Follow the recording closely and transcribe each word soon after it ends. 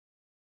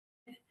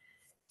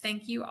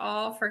Thank you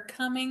all for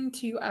coming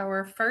to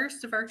our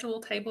first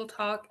virtual table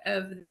talk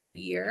of the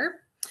year.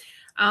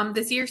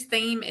 This year's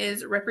theme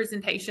is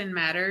Representation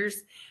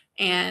Matters,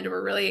 and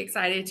we're really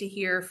excited to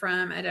hear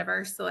from a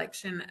diverse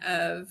selection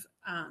of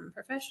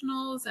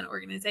professionals and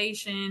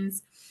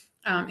organizations,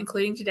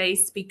 including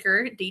today's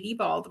speaker, DeeDee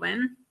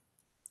Baldwin.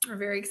 We're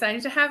very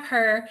excited to have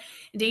her.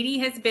 DeeDee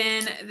has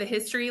been the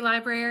history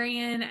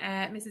librarian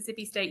at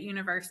Mississippi State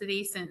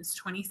University since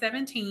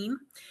 2017.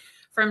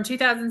 From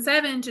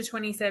 2007 to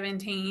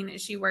 2017,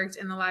 she worked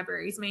in the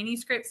library's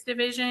manuscripts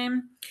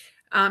division.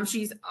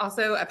 She's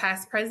also a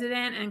past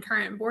president and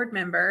current board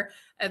member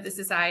of the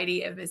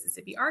Society of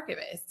Mississippi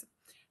Archivists.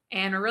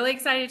 And we're really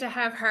excited to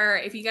have her.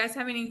 If you guys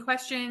have any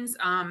questions,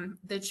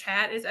 the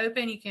chat is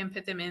open. You can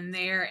put them in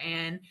there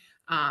and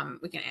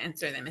we can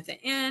answer them at the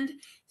end.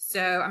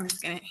 So I'm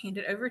just going to hand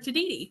it over to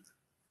DeeDee.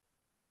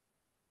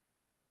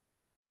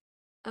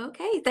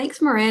 Okay,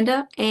 thanks,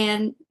 Miranda,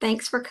 and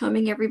thanks for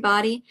coming,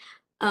 everybody.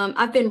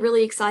 I've been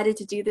really excited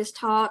to do this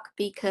talk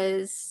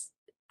because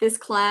this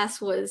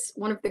class was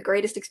one of the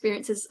greatest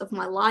experiences of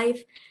my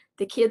life.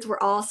 The kids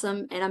were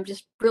awesome, and I'm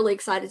just really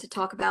excited to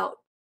talk about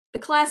the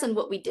class and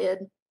what we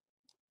did.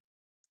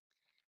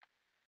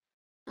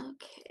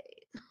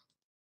 Okay, if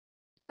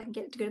I can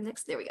get it to go to the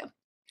next, there we go.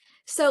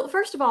 So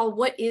first of all,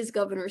 what is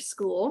Governor's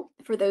School?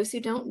 For those who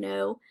don't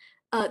know,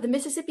 the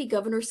Mississippi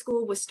Governor's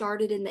School was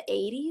started in the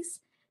 80s.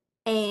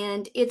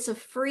 And it's a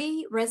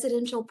free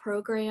residential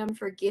program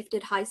for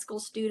gifted high school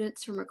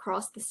students from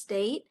across the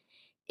state.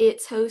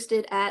 It's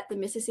hosted at the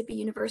Mississippi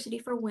University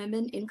for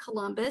Women in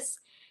Columbus,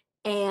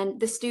 and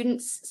the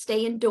students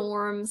stay in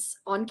dorms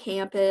on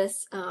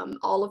campus.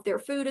 All of their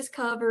food is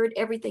covered,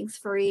 everything's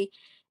free,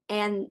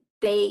 and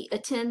they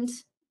attend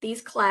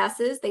these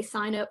classes. They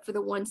sign up for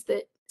the ones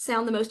that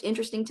sound the most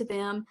interesting to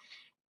them.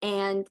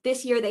 And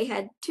this year they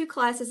had 2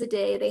 classes a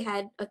day. They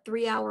had a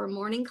 3-hour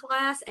morning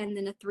class and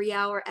then a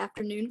 3-hour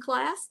afternoon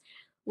class,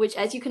 which,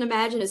 as you can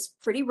imagine, is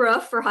pretty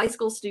rough for high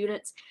school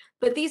students.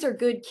 But these are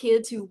good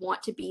kids who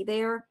want to be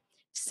there.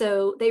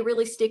 So they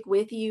really stick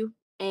with you.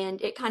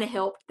 And it kind of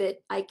helped that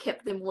I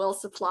kept them well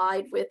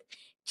supplied with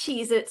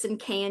Cheez-Its and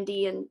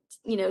candy and,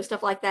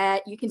 stuff like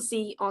that. You can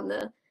see on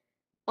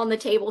the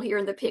table here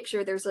in the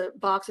picture, there's a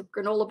box of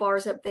granola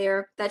bars up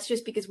there. That's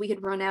just because we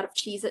had run out of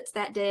Cheez-Its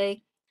that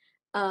day.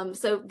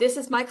 So this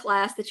is my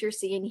class that you're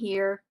seeing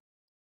here,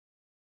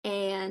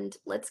 and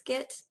let's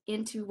get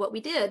into what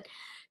we did.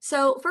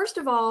 So first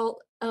of all,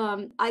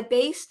 I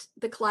based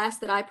the class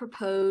that I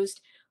proposed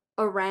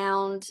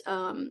around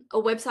a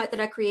website that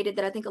I created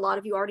that I think a lot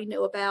of you already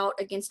know about,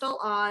 Against All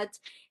Odds.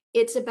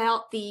 It's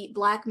about the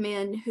Black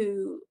men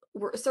who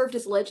served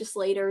as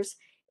legislators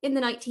in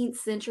the 19th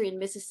century in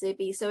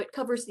Mississippi. So it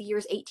covers the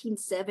years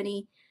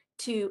 1870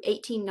 to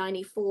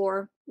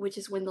 1894, which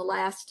is when the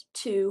last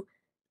 2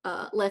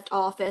 left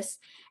office.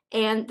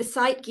 And the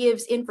site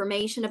gives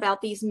information about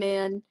these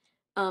men.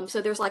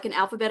 So there's like an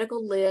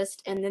alphabetical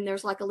list, and then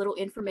there's like a little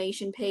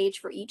information page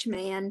for each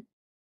man.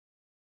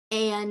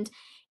 And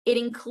it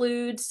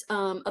includes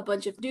a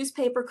bunch of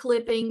newspaper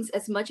clippings,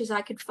 as much as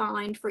I could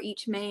find for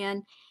each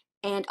man.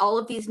 And all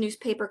of these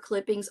newspaper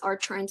clippings are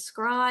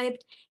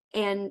transcribed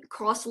and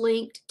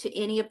cross-linked to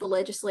any of the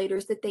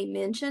legislators that they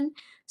mention.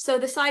 So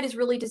the site is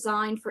really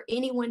designed for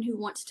anyone who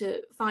wants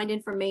to find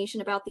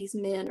information about these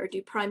men or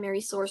do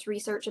primary source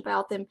research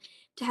about them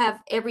to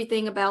have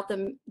everything about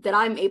them that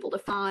I'm able to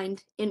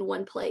find in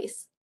one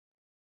place.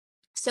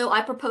 So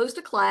I proposed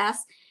a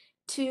class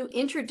to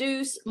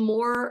introduce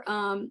more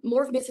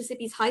of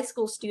Mississippi's high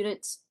school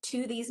students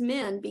to these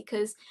men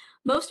because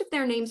most of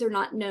their names are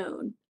not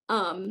known.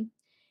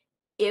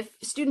 If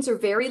students are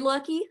very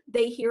lucky,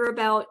 they hear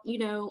about,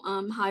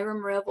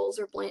 Hiram Revels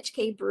or Blanche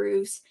K.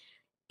 Bruce.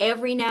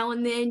 Every now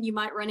and then you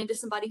might run into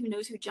somebody who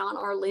knows who John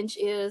R. Lynch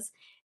is,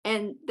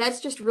 and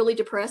that's just really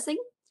depressing.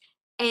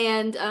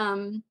 And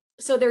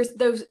so there's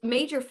those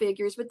major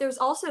figures, but there's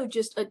also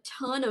just a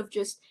ton of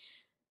just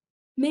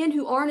men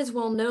who aren't as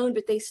well known,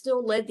 but they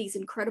still led these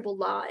incredible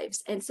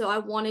lives. And so I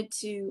wanted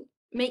to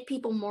make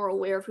people more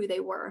aware of who they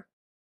were.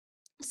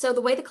 So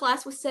the way the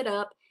class was set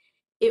up,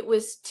 it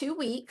was 2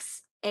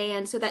 weeks,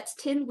 and so that's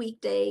 10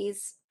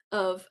 weekdays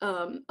of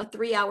a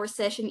 3-hour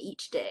session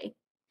each day.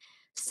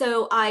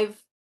 So I've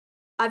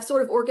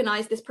sort of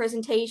organized this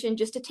presentation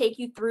just to take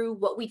you through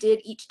what we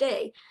did each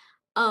day.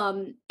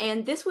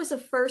 And this was a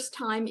first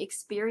time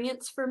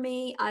experience for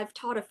me. I've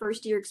taught a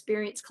first year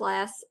experience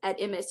class at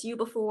MSU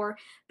before,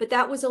 but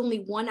that was only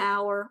 1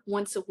 hour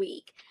once a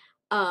week.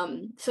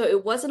 So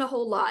it wasn't a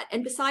whole lot.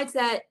 And besides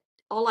that,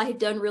 all I had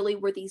done really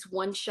were these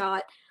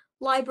one-shot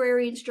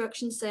library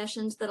instruction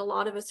sessions that a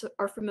lot of us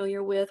are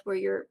familiar with, where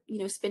you're,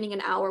 spending an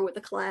hour with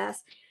a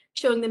class,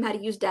 showing them how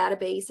to use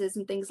databases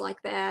and things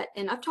like that.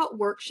 And I've taught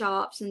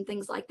workshops and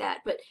things like that.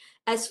 But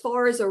as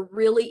far as a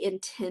really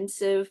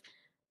intensive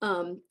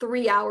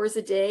 3 hours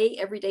a day,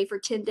 every day for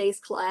 10 days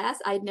class,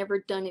 I'd never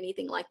done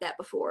anything like that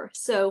before.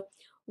 So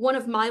one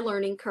of my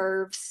learning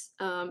curves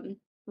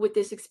with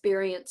this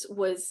experience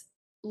was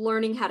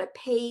learning how to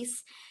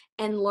pace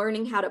and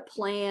learning how to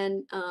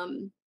plan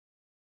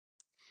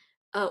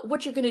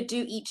what you're going to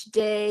do each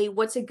day,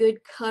 what's a good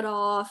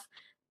cutoff,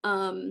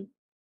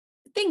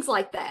 things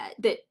like that,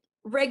 that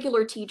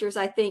regular teachers,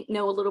 I think,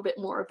 know a little bit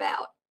more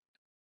about.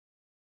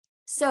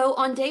 So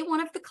on day one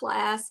of the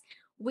class,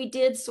 we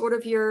did sort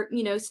of your,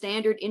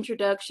 standard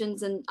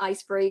introductions and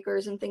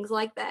icebreakers and things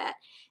like that.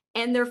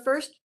 And their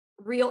first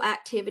real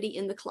activity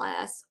in the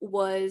class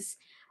was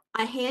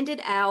I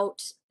handed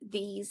out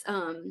these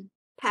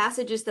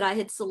passages that I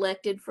had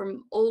selected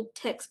from old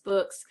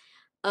textbooks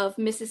of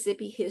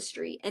Mississippi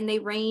history. And they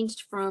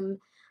ranged from,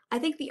 I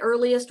think the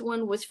earliest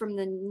one was from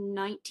the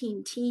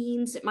 19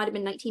 teens. It might have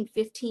been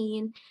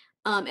 1915.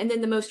 And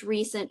then the most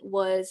recent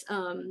was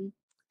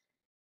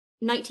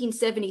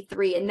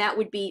 1973, and that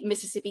would be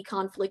Mississippi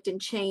Conflict and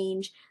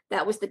Change.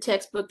 That was the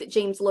textbook that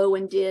James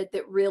Lowen did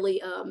that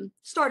really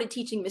started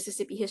teaching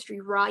Mississippi history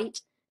right,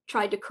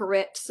 tried to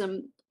correct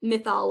some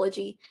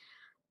mythology.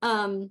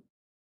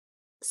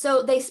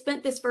 So they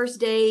spent this first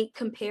day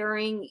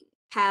comparing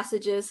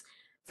passages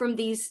from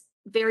these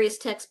various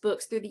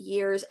textbooks through the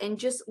years and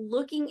just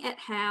looking at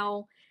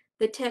how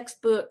the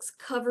textbooks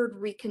covered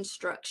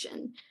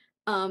Reconstruction.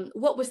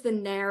 What was the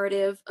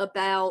narrative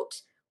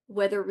about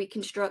whether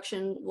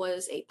Reconstruction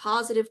was a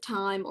positive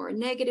time or a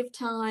negative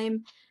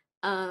time?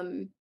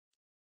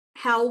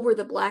 How were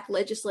the Black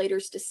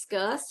legislators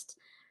discussed?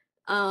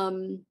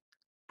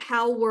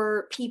 How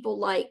were people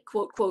like,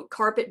 quote, quote,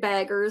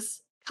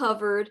 carpetbaggers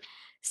covered?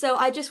 So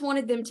I just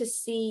wanted them to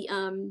see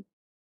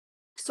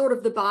sort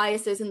of the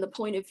biases and the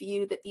point of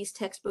view that these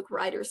textbook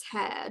writers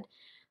had.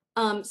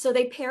 So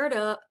they paired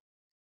up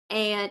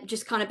and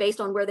just kind of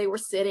based on where they were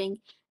sitting.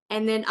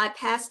 And then I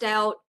passed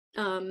out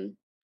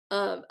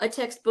a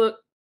textbook,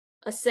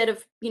 a set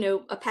of,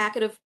 a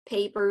packet of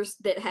papers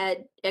that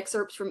had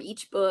excerpts from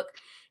each book.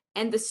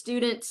 And the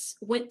students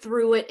went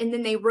through it and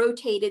then they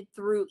rotated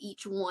through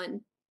each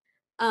one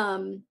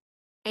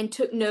and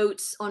took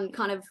notes on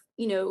kind of,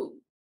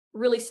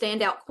 really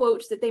standout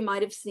quotes that they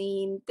might have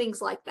seen, things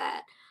like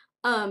that.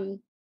 One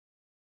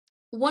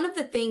of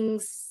the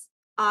things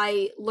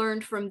I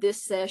learned from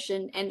this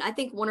session, and I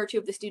think one or two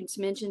of the students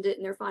mentioned it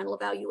in their final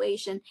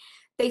evaluation,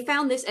 they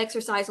found this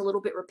exercise a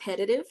little bit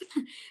repetitive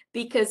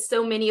because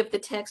so many of the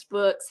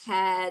textbooks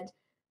had,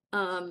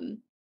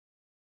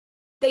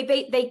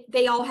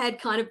 they all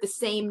had kind of the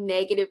same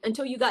negative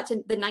until you got to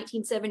the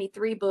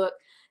 1973 book.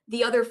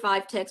 The other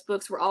 5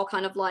 textbooks were all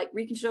kind of like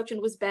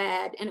Reconstruction was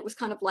bad, and it was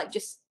kind of like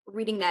just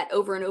reading that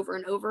over and over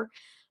and over.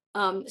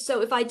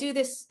 So if I do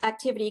this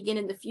activity again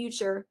in the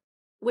future,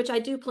 which I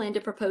do plan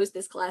to propose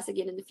this class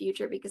again in the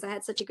future because I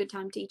had such a good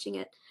time teaching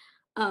it,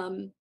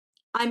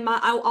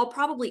 I'll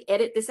probably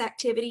edit this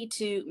activity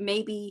to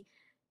maybe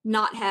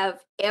not have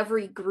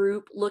every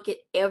group look at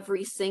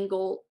every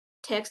single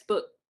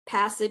textbook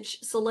passage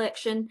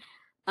selection,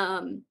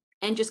 and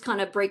just kind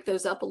of break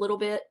those up a little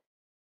bit.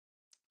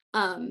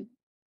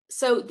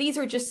 So these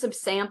are just some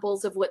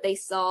samples of what they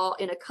saw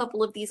in a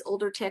couple of these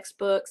older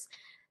textbooks.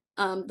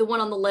 The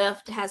one on the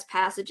left has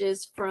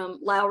passages from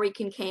Lowry,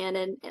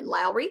 Kincannon, and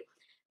Lowry.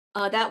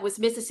 That was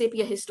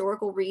Mississippi, a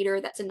Historical Reader.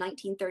 That's a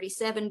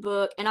 1937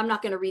 book. And I'm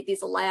not going to read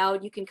these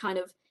aloud. You can kind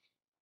of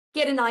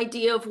get an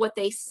idea of what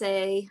they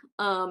say,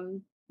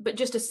 but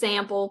just a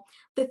sample.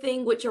 The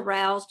thing which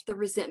aroused the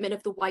resentment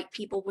of the white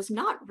people was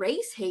not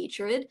race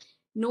hatred,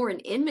 nor an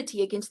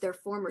enmity against their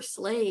former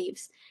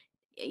slaves.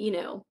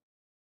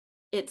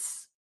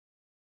 It's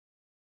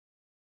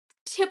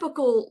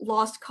typical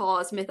lost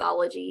cause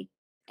mythology.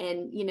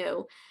 And,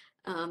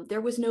 there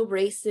was no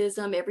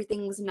racism,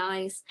 everything was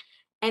nice.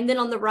 And then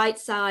on the right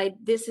side,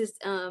 this is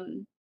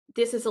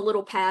a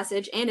little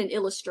passage and an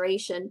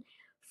illustration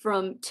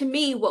from, to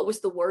me, what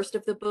was the worst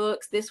of the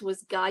books. This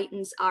was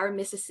Guyton's Our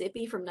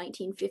Mississippi from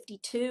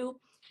 1952.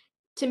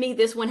 To me,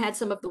 this one had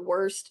some of the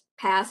worst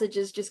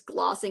passages, just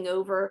glossing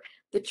over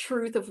the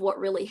truth of what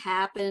really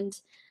happened.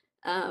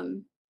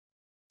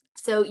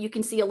 So you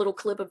can see a little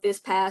clip of this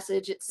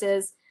passage. It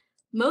says,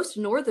 most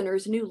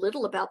Northerners knew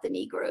little about the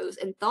Negroes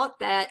and thought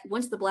that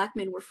once the Black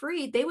men were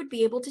freed, they would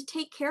be able to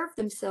take care of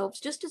themselves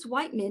just as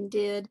white men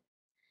did.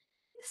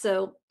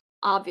 So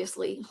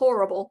obviously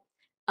horrible.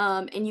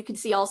 And you can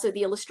see also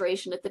the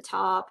illustration at the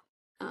top.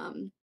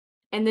 And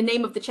the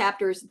name of the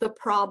chapter is The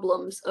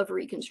Problems of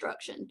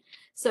Reconstruction.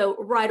 So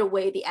right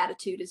away, the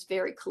attitude is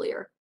very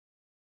clear.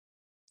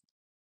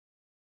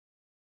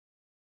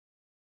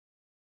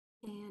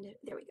 And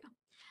there we go.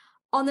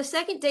 On the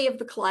second day of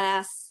the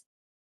class,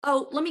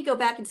 oh, let me go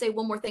back and say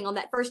one more thing. On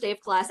that first day of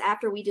class,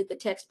 after we did the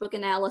textbook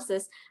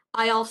analysis,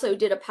 I also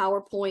did a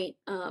PowerPoint,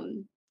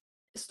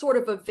 sort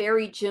of a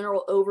very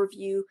general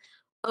overview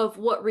of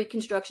what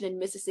Reconstruction in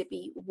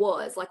Mississippi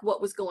was, like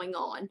what was going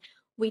on.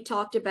 We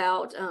talked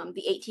about the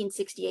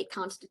 1868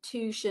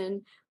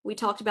 Constitution. We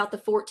talked about the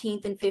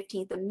 14th and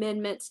 15th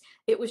Amendments.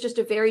 It was just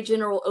a very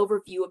general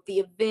overview of the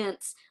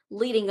events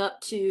leading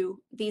up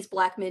to these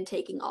Black men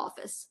taking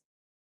office.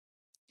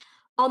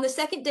 On the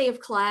second day of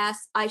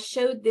class, I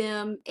showed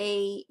them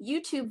a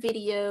YouTube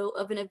video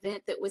of an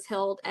event that was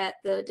held at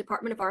the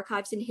Department of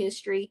Archives and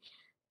History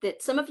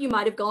that some of you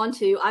might have gone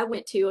to. I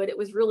went to it. It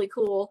was really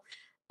cool.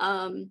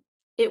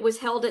 It was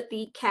held at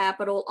the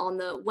Capitol on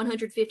the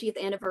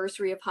 150th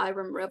anniversary of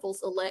Hiram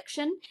Revel's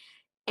election.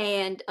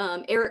 And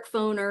Eric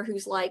Foner,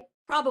 who's like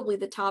probably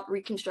the top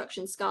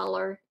Reconstruction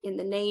scholar in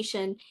the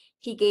nation,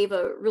 he gave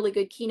a really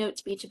good keynote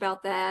speech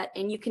about that.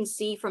 And you can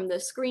see from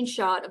the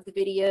screenshot of the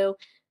video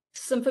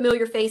some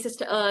familiar faces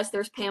to us.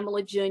 There's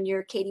Pamela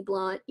Jr., Katie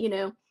Blunt, you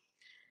know.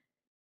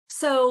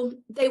 So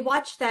they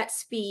watched that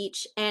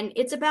speech, and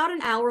it's about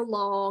an hour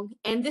long.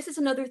 And this is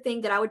another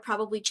thing that I would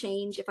probably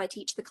change if I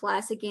teach the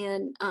class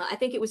again. I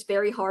think it was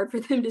very hard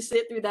for them to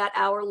sit through that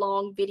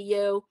hour-long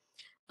video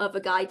of a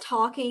guy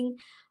talking.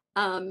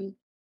 Um,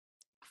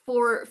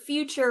 for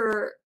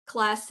future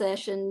class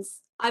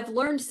sessions, I've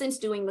learned since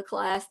doing the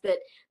class that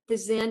the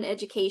Zen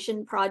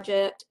Education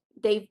Project,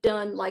 they've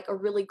done like a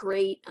really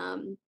great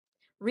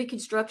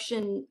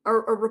Reconstruction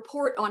or a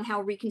report on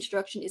how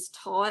Reconstruction is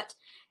taught.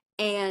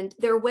 And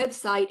their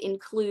website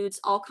includes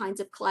all kinds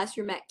of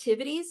classroom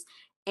activities.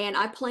 And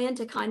I plan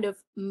to kind of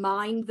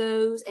mine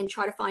those and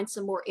try to find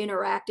some more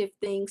interactive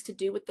things to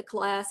do with the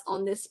class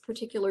on this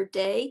particular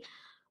day.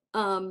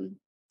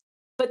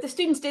 But the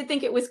students did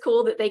think it was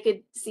cool that they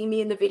could see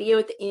me in the video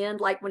at the end,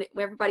 like when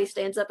everybody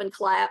stands up and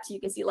claps, you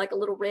can see like a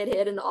little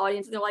redhead in the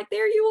audience, and they're like,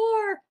 there you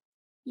are.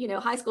 You know,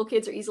 high school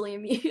kids are easily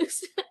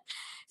amused.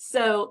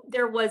 So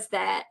there was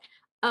that.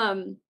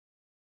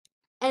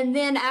 And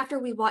then after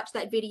we watched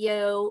that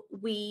video,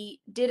 we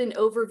did an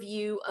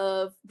overview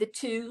of the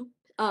two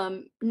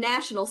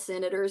national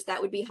senators.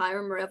 That would be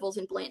Hiram Revels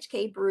and Blanche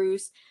K.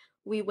 Bruce.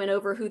 We went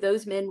over who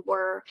those men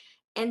were.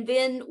 And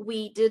then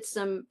we did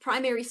some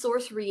primary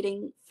source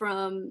reading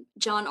from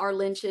John R.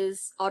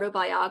 Lynch's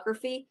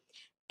autobiography.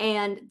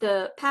 And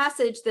the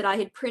passage that I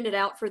had printed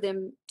out for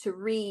them to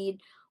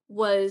read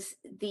was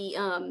the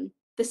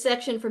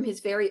section from his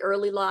very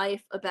early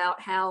life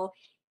about how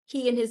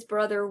he and his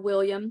brother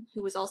William,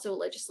 who was also a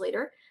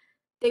legislator,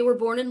 they were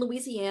born in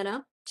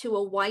Louisiana to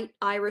a white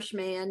Irish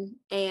man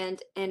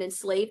and an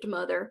enslaved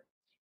mother.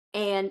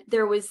 And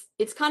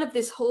it's kind of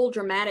this whole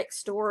dramatic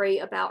story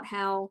about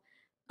how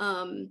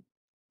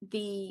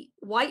the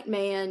white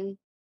man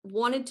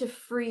wanted to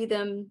free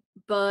them,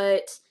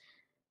 but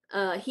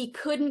he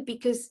couldn't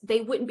because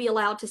they wouldn't be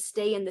allowed to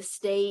stay in the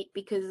state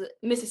because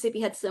Mississippi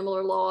had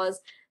similar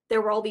laws.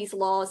 There were all these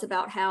laws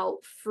about how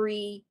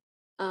free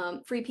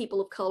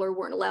people of color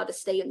weren't allowed to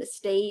stay in the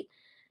state.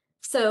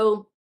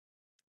 So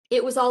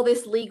it was all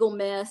this legal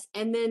mess.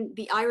 And then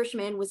the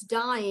Irishman was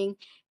dying,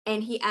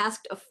 and he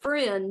asked a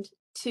friend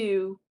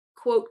to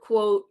quote,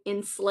 quote,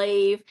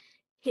 enslave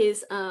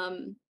his,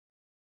 I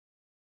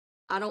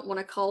don't want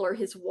to call her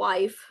his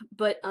wife,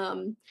 but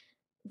the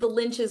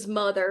Lynch's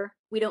mother,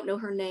 we don't know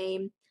her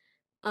name,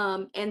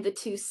 and the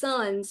two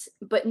sons,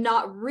 but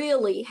not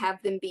really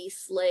have them be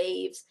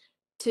slaves,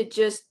 to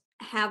just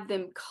have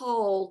them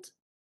called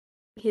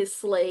his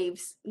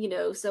slaves, you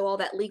know, so all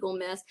that legal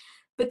mess.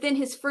 But then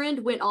his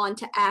friend went on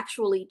to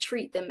actually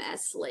treat them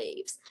as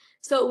slaves.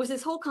 So it was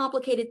this whole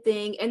complicated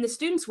thing, and the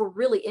students were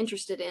really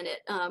interested in it.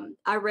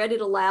 I read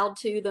it aloud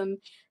to them.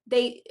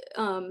 They,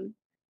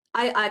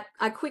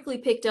 I quickly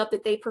picked up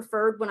that they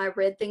preferred when I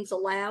read things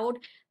aloud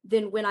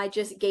than when I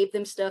just gave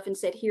them stuff and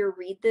said, here,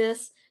 read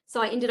this.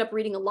 So I ended up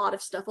reading a lot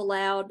of stuff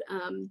aloud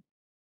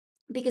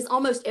because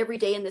almost every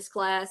day in this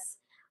class,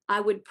 I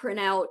would print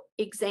out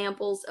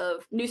examples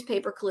of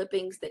newspaper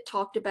clippings that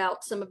talked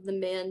about some of the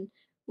men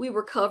we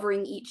were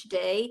covering each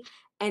day.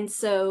 And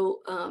so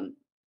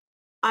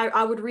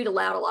I would read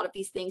aloud a lot of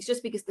these things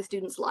just because the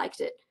students liked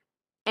it.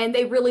 And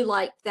they really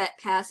liked that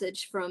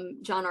passage from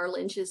John R.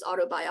 Lynch's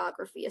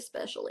autobiography,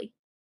 especially.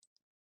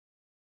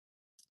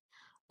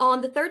 On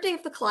the third day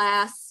of the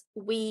class,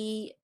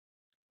 we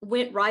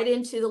went right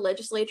into the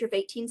legislature of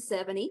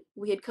 1870.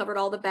 We had covered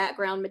all the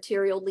background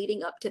material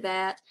leading up to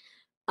that.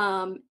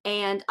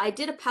 And I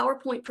did a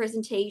PowerPoint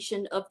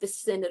presentation of the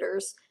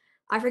senators.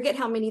 I forget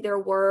how many there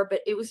were, but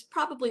it was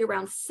probably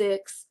around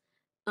 6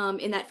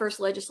 in that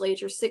first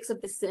legislature. 6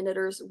 of the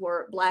senators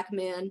were Black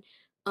men.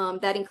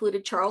 That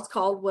included Charles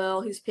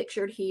Caldwell, who's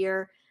pictured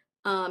here.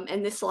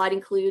 And this slide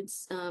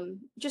includes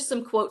just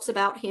some quotes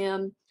about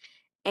him.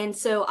 And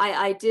so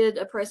I did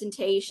a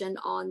presentation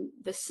on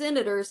the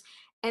senators.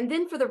 And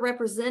then for the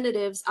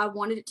representatives, I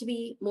wanted it to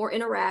be more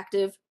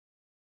interactive.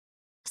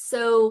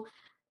 So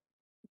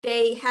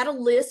they had a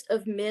list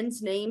of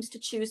men's names to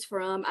choose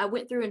from. I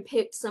went through and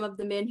picked some of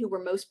the men who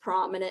were most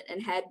prominent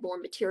and had more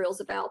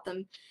materials about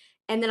them.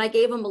 And then I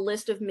gave them a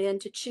list of men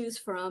to choose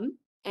from.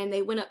 And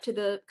they went up to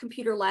the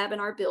computer lab in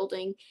our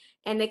building,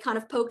 and they kind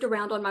of poked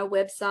around on my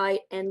website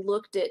and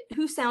looked at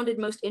who sounded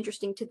most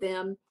interesting to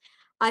them.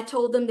 I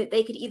told them that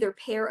they could either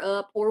pair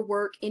up or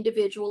work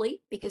individually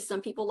because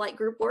some people like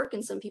group work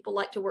and some people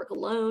like to work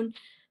alone.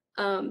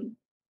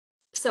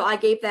 So I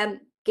gave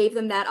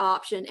them that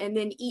option, and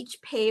then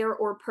each pair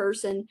or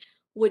person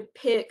would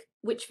pick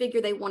which figure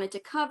they wanted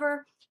to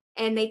cover,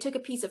 and they took a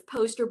piece of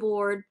poster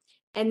board,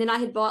 and then I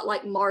had bought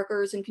like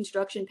markers and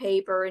construction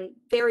paper and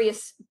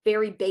various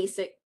very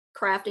basic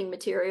crafting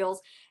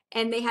materials,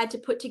 and they had to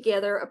put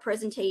together a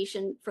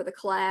presentation for the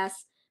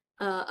class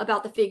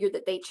about the figure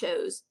that they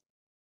chose.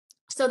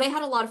 So they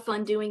had a lot of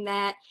fun doing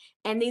that.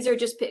 And these are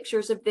just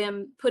pictures of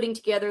them putting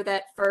together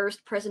that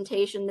first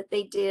presentation that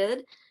they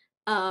did.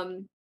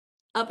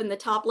 Up in the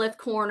top left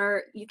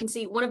corner, you can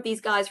see one of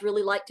these guys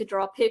really liked to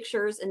draw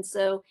pictures, and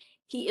so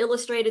he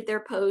illustrated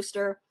their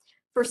poster.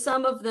 For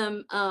some of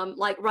them,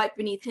 like right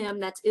beneath him,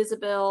 that's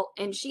Isabel,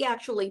 and she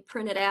actually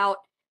printed out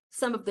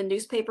some of the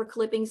newspaper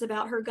clippings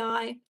about her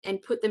guy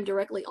and put them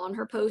directly on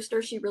her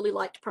poster. She really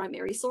liked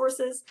primary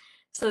sources,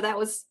 so that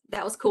was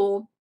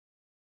cool.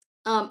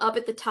 Up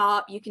at the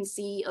top, you can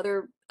see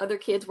other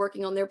kids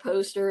working on their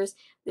posters.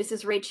 This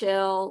is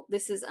Rachel.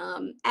 This is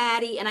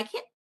Addie, and I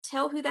can't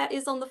tell who that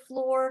is on the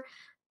floor.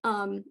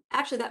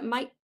 Actually, that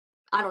might,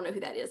 I don't know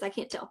who that is. I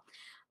can't tell.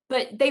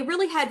 But they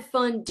really had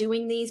fun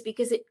doing these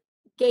because it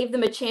gave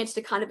them a chance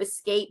to kind of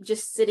escape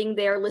just sitting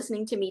there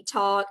listening to me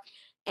talk,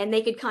 and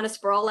they could kind of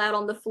sprawl out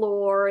on the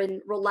floor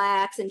and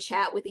relax and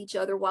chat with each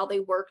other while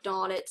they worked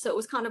on it. So it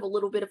was kind of a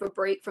little bit of a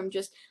break from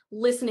just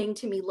listening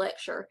to me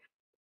lecture.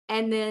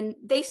 And then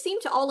they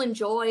seem to all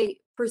enjoy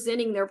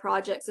presenting their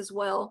projects as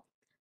well.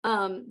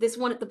 This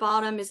one at the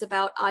bottom is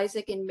about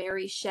Isaac and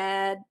Mary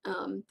Shadd.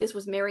 This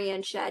was Mary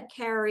Ann Shadd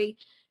Carey.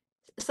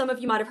 Some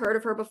of you might have heard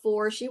of her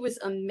before. She was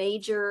a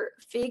major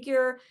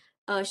figure.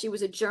 She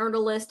was a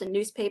journalist and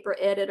newspaper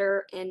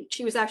editor, and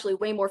she was actually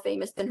way more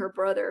famous than her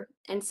brother.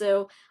 And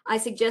so I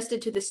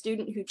suggested to the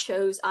student who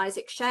chose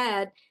Isaac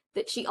Shadd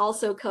that she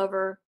also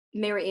cover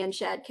Mary Ann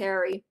Shadd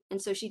Carey. And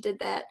so she did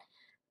that.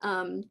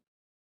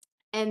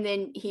 And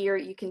then here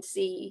you can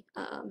see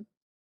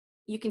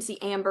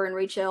Amber and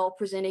Rachel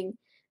presenting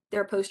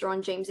their poster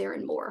on James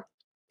Aaron Moore.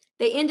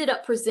 They ended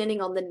up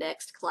presenting on the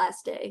next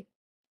class day.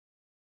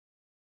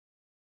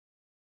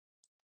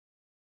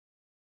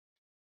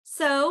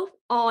 So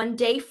on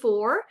day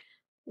 4,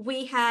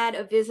 we had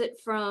a visit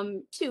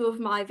from 2 of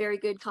my very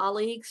good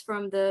colleagues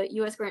from the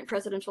U.S. Grant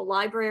Presidential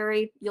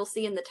Library. You'll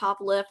see in the top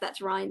left,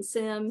 that's Ryan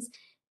Sims,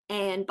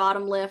 and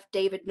bottom left,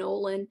 David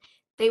Nolan.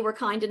 They were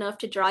kind enough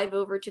to drive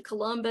over to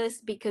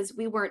Columbus because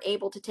we weren't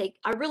able to take,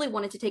 I really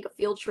wanted to take a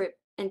field trip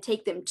and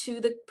take them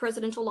to the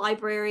Presidential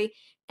Library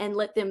and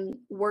let them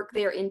work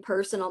there in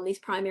person on these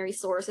primary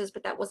sources,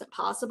 but that wasn't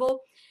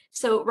possible.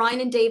 So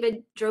Ryan and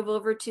David drove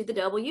over to the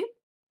W,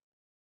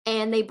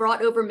 and they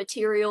brought over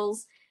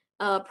materials,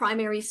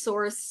 primary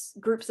source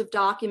groups of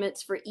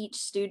documents for each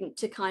student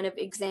to kind of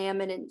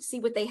examine and see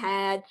what they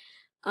had.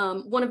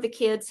 One of the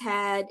kids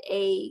had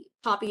a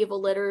copy of a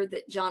letter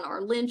that John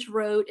R. Lynch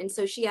wrote, and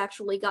so she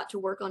actually got to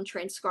work on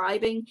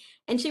transcribing,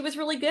 and she was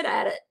really good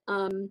at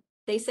it.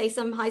 They say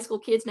some high school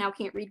kids now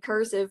can't read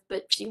cursive,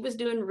 but she was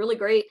doing really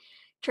great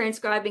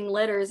transcribing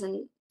letters,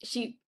 and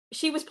she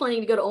was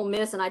planning to go to Ole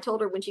Miss, and I told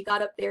her when she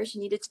got up there she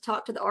needed to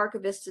talk to the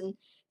archivist and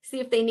see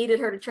if they needed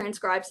her to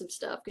transcribe some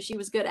stuff because she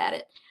was good at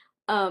it.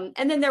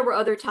 And then there were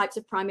other types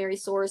of primary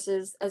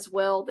sources as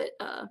well that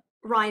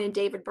Ryan and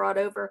David brought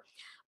over.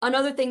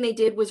 Another thing they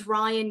did was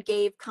Ryan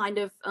gave kind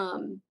of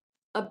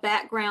a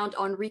background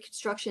on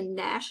Reconstruction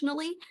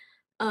nationally.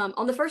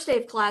 On the first day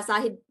of class,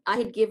 I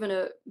had given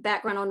a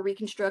background on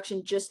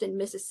Reconstruction just in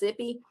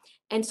Mississippi,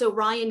 and so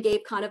Ryan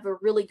gave kind of a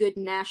really good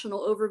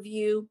national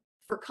overview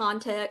for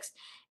context.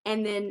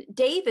 And then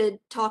David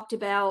talked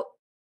about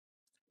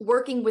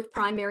working with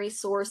primary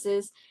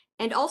sources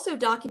and also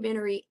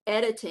documentary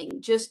editing,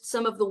 just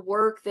some of the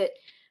work that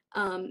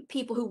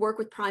people who work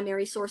with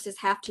primary sources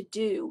have to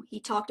do. He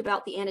talked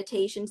about the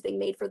annotations they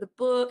made for the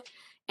book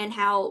and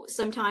how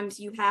sometimes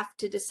you have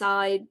to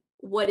decide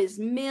what is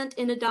meant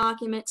in a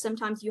document.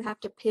 Sometimes you have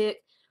to pick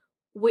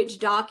which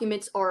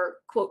documents are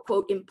quote,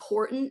 quote,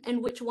 important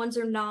and which ones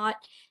are not.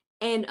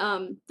 And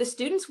the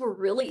students were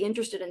really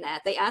interested in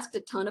that. They asked a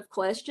ton of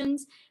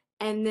questions.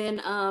 And then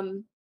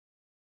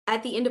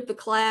at the end of the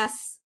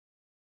class,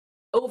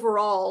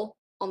 overall,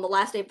 on the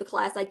last day of the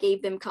class, I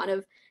gave them kind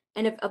of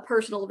a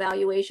personal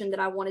evaluation that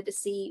I wanted to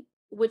see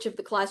which of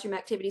the classroom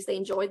activities they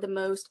enjoyed the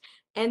most.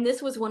 And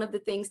this was one of the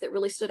things that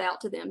really stood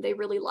out to them. They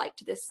really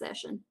liked this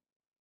session.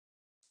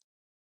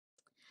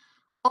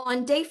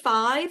 On day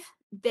 5,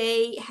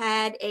 they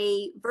had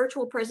a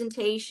virtual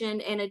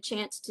presentation and a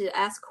chance to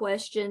ask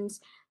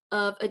questions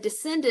of a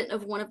descendant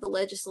of one of the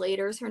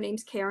legislators. Her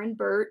name's Karen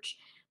Birch.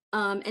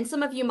 And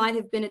some of you might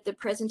have been at the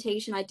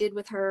presentation I did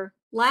with her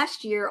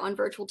last year on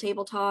Virtual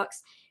Table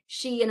Talks.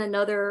 She and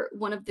another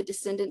one of the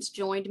descendants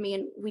joined me,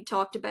 and we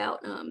talked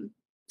about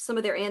some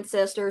of their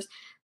ancestors.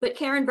 But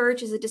Karen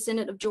Birch is a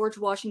descendant of George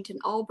Washington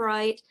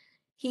Albright.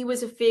 He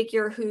was a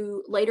figure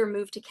who later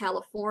moved to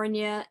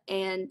California,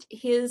 and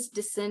his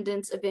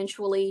descendants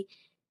eventually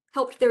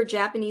helped their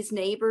Japanese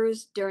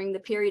neighbors during the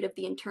period of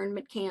the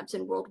internment camps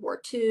in World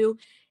War II.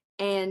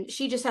 And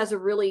she just has a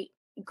really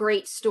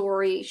great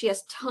story. She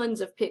has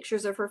tons of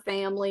pictures of her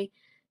family.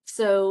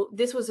 So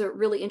this was a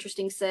really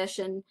interesting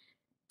session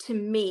to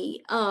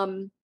me.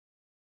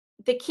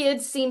 The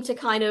kids seemed to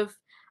kind of,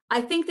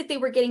 I think that they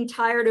were getting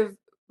tired of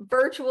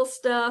virtual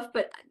stuff,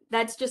 but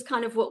that's just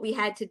kind of what we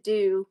had to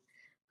do,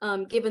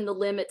 given the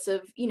limits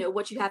of,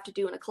 what you have to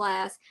do in a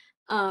class.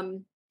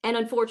 And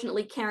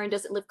unfortunately, Karen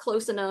doesn't live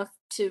close enough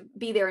to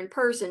be there in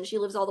person. She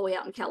lives all the way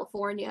out in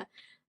California.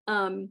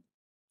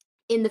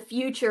 in the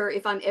future,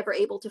 if I'm ever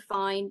able to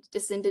find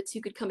descendants who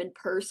could come in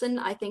person,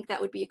 I think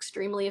that would be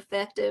extremely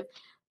effective.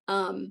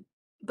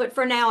 But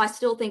for now, I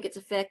still think it's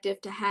effective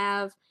to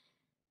have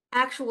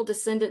actual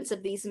descendants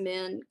of these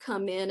men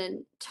come in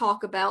and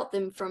talk about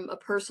them from a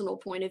personal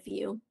point of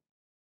view.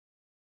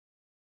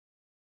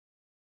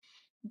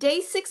 Day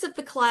 6 of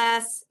the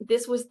class,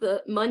 this was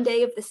the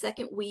Monday of the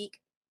second week.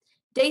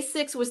 Day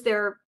 6 was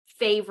their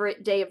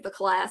favorite day of the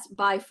class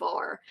by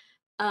far.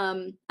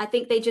 I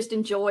think they just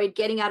enjoyed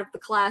getting out of the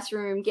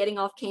classroom, getting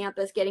off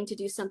campus, getting to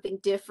do something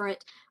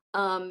different.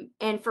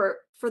 And for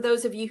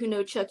those of you who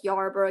know Chuck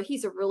Yarborough,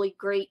 he's a really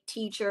great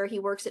teacher. He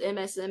works at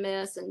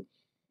MSMS, and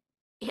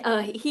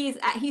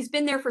he's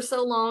been there for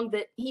so long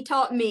that he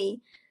taught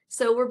me.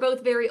 So we're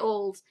both very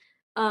old.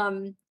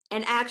 And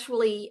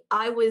actually,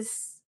 I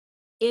was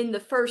in the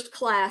first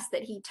class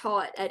that he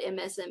taught at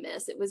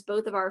MSMS. It was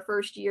both of our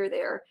first year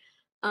there.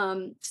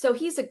 So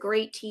he's a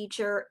great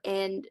teacher,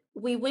 and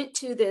we went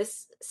to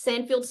this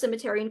Sandfield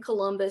Cemetery in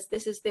Columbus.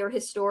 This is their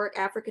historic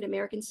African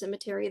American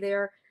cemetery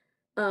there.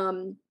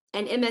 And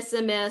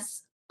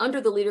MSMS, under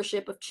the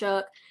leadership of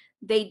Chuck,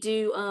 they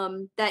do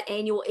that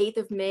annual 8th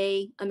of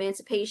May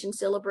Emancipation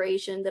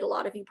celebration that a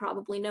lot of you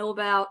probably know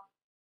about,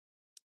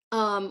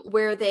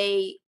 where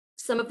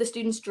some of the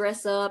students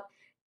dress up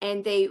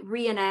and they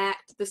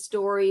reenact the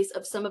stories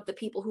of some of the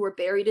people who were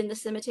buried in the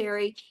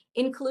cemetery,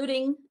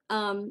 including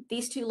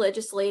these two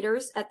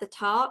legislators at the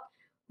top.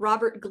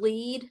 Robert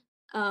Gleed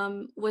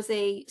was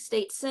a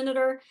state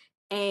senator,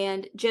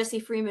 and Jesse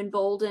Freeman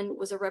Bolden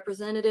was a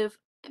representative,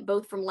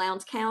 both from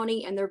Lowndes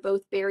County, and they're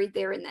both buried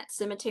there in that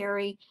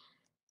cemetery.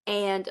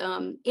 And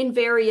in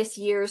various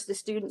years,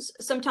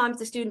 sometimes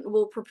the student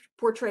will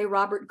portray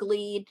Robert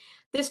Gleed.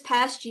 This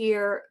past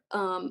year,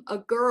 a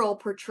girl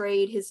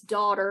portrayed his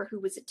daughter, who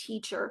was a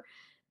teacher.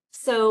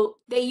 So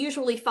they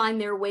usually find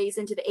their ways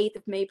into the 8th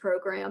of May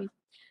program.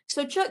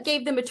 So Chuck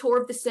gave them a tour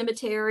of the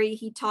cemetery.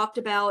 He talked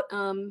about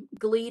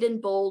Gleed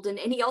and Bolden,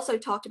 and he also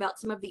talked about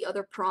some of the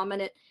other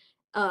prominent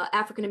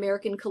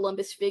African-American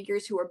Columbus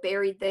figures who are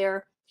buried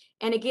there.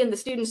 And again, the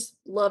students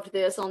loved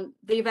this. On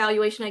the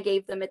evaluation I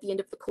gave them at the end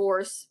of the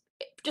course,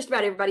 just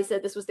about everybody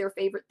said this was their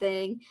favorite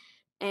thing.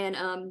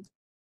 And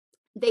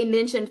they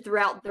mentioned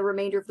throughout the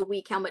remainder of the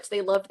week how much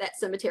they loved that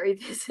cemetery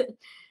visit.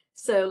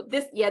 So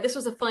this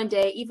was a fun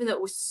day, even though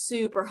it was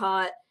super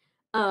hot.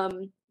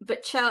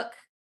 But Chuck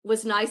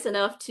was nice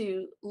enough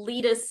to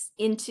lead us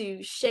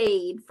into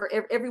shade for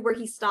everywhere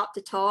he stopped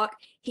to talk.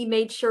 He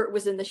made sure it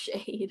was in the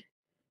shade.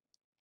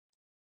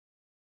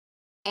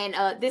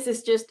 And this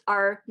is just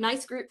our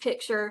nice group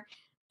picture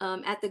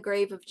at the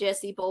grave of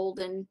Jesse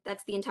Bolden.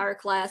 That's the entire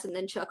class, and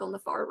then Chuck on the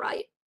far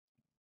right.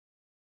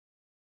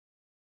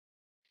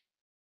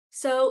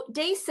 So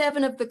day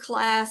 7 of the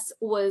class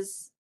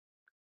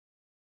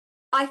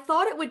I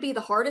thought it would be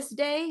the hardest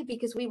day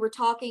because we were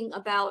talking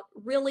about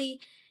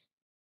really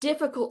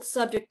difficult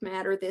subject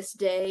matter this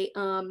day.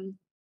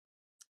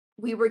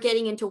 We were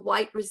getting into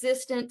white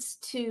resistance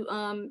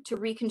to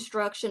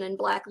Reconstruction and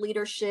Black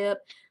leadership.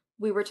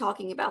 We were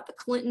talking about the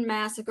Clinton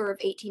Massacre of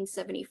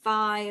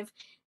 1875,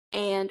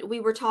 and we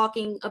were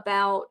talking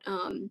about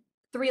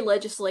 3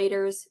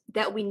 legislators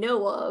that we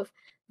know of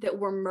that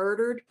were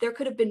murdered. There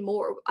could have been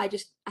more. I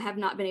have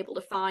not been able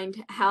to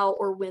find how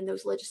or when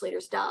those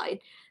legislators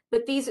died.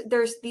 But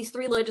there's these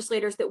 3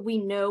 legislators that we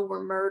know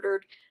were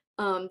murdered.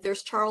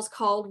 There's Charles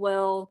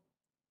Caldwell.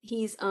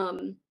 He's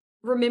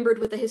remembered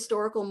with a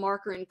historical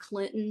marker in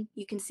Clinton.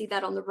 You can see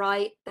that on the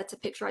right. That's a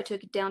picture I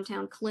took of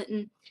downtown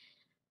Clinton.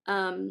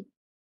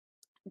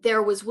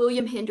 There was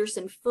William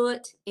Henderson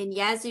Foote in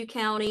Yazoo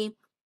County.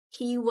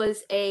 He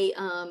was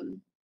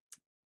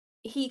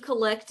he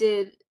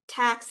collected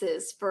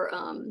taxes for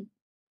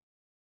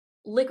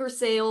liquor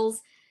sales,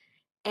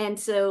 and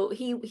so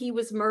he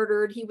was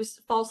murdered. He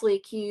was falsely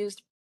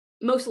accused,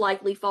 most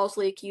likely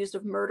falsely accused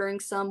of murdering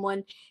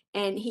someone,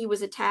 and he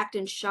was attacked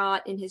and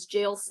shot in his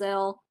jail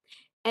cell.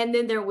 And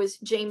then there was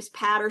James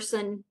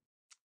Patterson.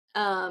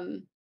 That's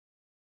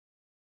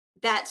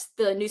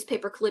the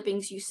newspaper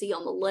clippings you see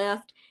on the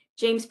left.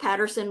 James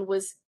Patterson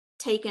was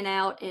taken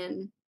out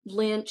and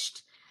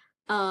lynched.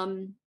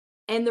 And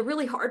the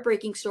really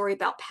heartbreaking story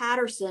about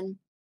Patterson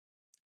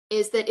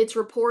is that it's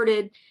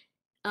reported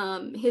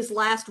his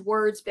last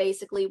words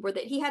basically were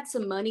that he had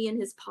some money in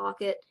his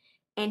pocket,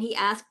 and he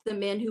asked the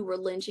men who were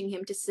lynching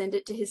him to send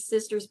it to his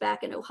sisters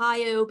back in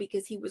Ohio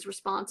because he was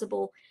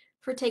responsible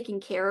for taking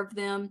care of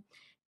them.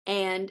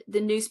 And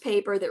the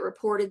newspaper that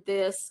reported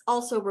this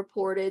also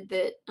reported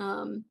that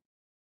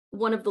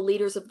one of the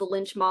leaders of the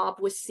lynch mob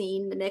was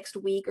seen the next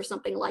week or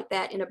something like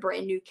that in a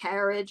brand new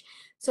carriage.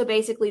 So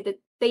basically that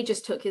they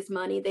just took his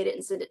money. They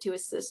didn't send it to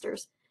his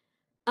sisters.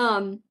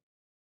 And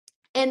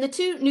the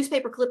 2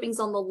 newspaper clippings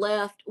on the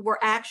left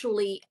were I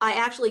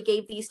actually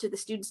gave these to the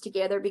students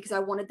together because I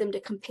wanted them to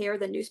compare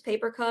the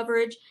newspaper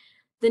coverage.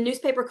 The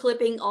newspaper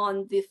clipping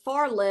on the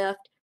far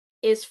left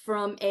is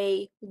from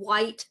a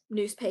white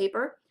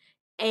newspaper,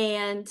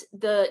 and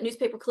the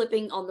newspaper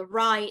clipping on the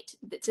right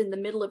that's in the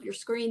middle of your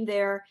screen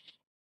there,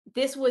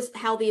 this was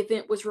how the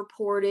event was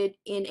reported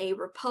in a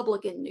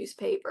Republican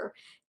newspaper.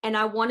 and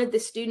I wanted the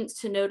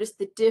students to notice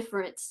the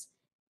difference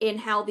in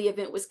how the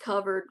event was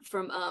covered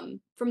from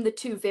the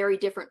two very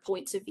different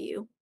points of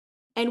view.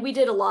 And we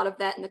did a lot of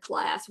that in the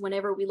class.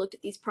 Whenever we looked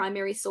at these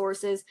primary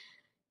sources,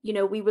 you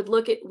know, we would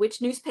look at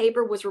which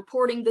newspaper was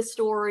reporting the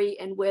story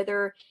and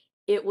whether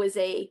it was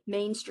a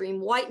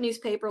mainstream white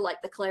newspaper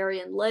like the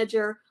Clarion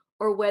Ledger,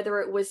 or whether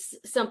it was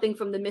something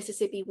from the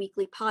Mississippi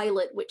Weekly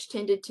Pilot, which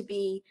tended to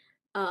be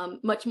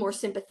much more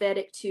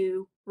sympathetic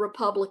to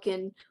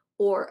Republican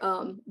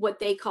or what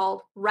they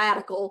called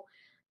radical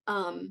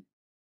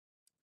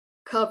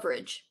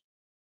coverage.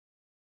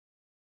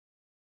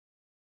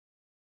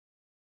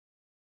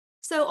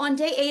 So on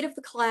day 8 of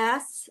the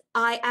class,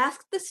 I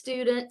asked the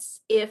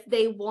students if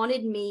they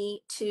wanted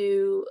me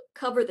to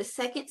cover the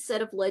second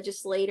set of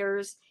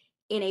legislators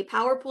in a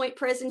PowerPoint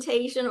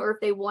presentation, or if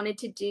they wanted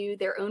to do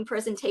their own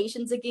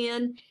presentations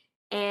again.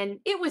 And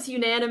it was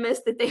unanimous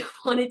that they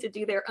wanted to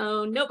do their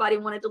own. Nobody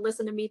wanted to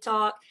listen to me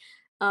talk,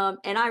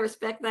 and I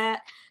respect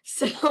that.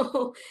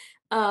 So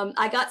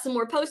I got some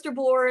more poster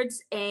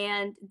boards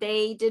and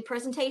they did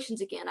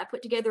presentations again. I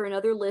put together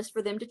another list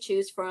for them to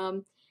choose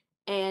from,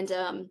 and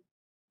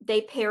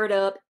they paired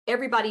up.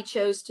 Everybody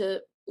chose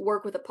to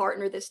work with a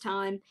partner this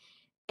time,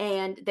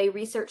 and they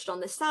researched on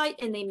the site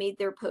and they made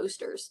their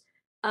posters.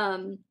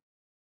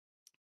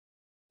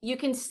 You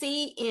can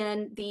see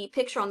in the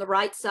picture on the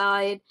right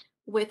side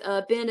with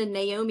Ben and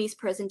Naomi's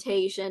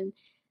presentation,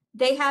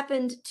 they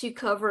happened to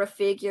cover a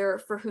figure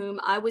for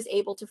whom I was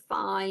able to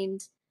find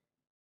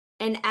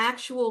an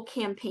actual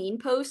campaign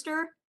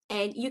poster.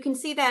 And you can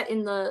see that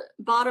in the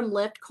bottom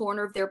left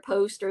corner of their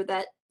poster,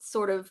 that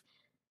sort of,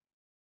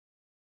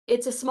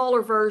 it's a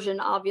smaller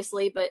version,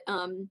 obviously, but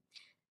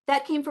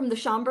that came from the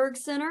Schomburg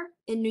Center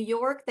in New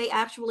York. They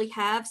actually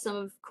have some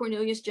of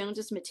Cornelius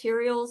Jones's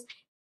materials,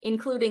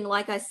 including,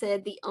 like I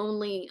said, the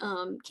only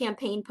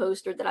campaign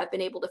poster that I've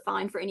been able to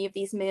find for any of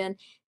these men,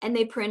 and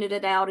they printed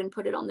it out and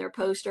put it on their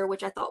poster,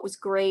 which I thought was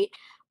great.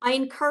 I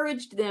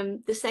encouraged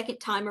them the second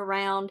time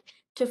around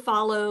to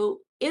follow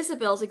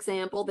Isabel's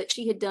example that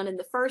she had done in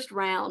the first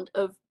round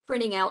of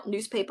printing out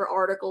newspaper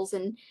articles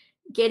and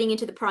getting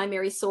into the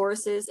primary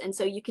sources. And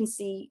so you can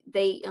see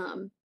they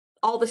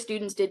all the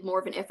students did more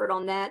of an effort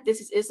on that.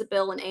 This is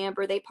Isabel and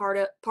Amber. They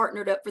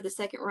partnered up for the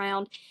second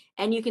round,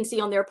 and you can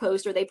see on their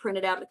poster they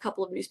printed out a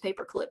couple of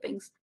newspaper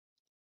clippings.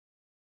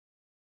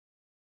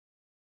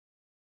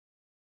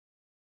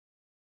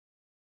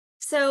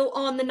 So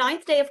on the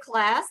 9th day of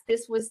class,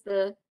 this was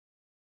the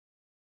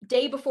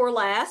day before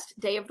last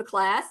day of the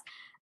class,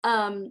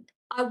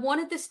 I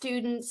wanted the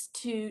students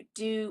to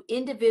do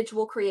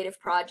individual creative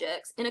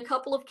projects. In a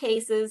couple of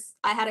cases,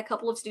 I had a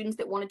couple of students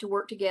that wanted to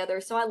work together,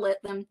 so I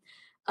let them.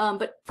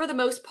 But for the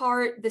most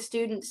part, the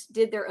students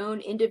did their own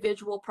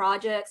individual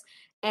projects,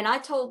 and I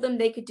told them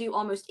they could do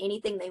almost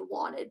anything they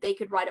wanted. They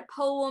could write a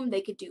poem,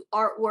 they could do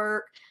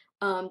artwork,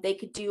 they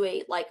could do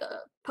a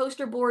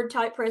poster board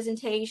type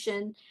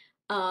presentation.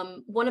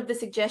 One of the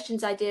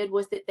suggestions I did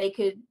was that they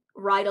could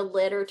write a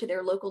letter to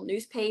their local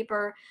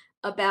newspaper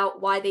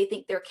about why they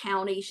think their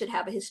county should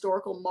have a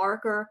historical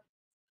marker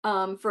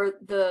for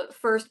the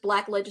first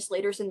Black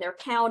legislators in their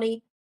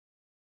county.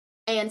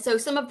 And so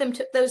some of them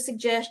took those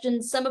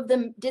suggestions, some of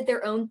them did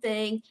their own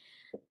thing.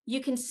 You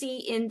can see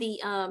in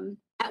the,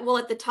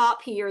 at the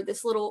top here,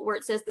 this little, where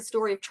it says the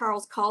story of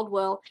Charles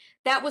Caldwell,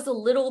 that was a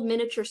little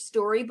miniature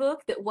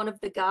storybook that one of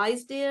the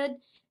guys did.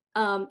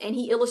 And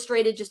he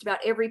illustrated just about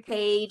every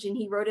page, and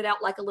he wrote it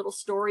out like a little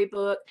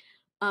storybook.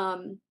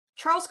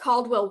 Charles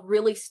Caldwell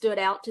really stood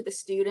out to the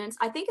students,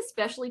 I think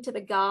especially to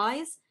the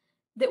guys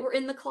that were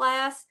in the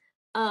class.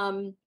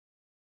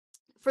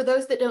 For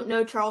those that don't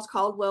know, Charles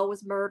Caldwell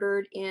was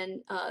murdered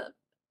in,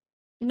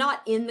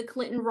 not in the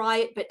Clinton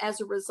riot, but as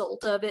a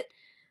result of it.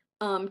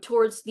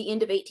 Towards the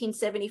end of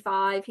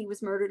 1875, he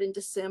was murdered in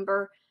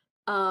December.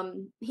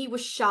 He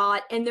was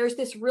shot, and there's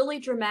this really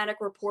dramatic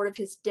report of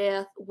his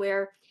death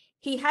where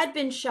he had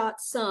been shot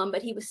some,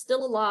 but he was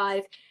still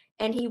alive.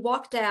 And he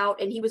walked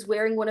out, and he was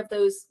wearing one of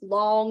those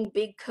long,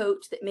 big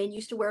coats that men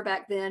used to wear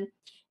back then.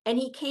 And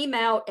he came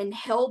out and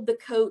held the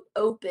coat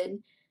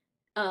open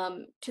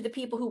to the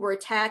people who were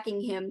attacking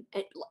him,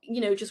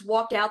 and just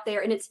walked out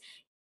there. And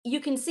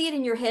you can see it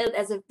in your head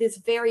as this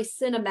very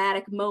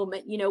cinematic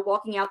moment,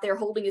 walking out there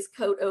holding his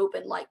coat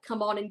open, like,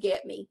 come on and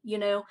get me,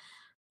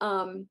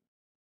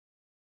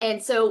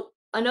 and so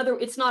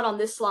it's not on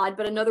this slide,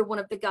 but another one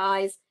of the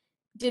guys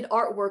did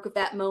artwork of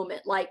that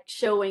moment, like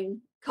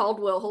showing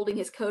Caldwell holding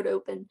his coat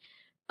open.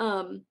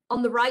 On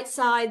the right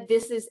side,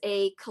 this is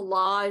a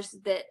collage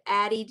that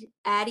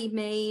Addie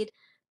made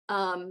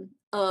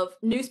of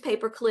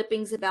newspaper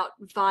clippings about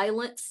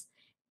violence,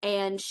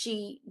 and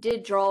she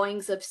did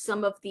drawings of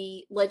some of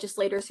the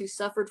legislators who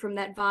suffered from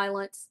that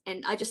violence.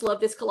 And I just love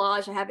this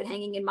collage. I have it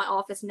hanging in my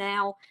office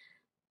now.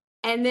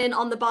 And then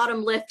on the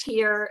bottom left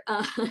here,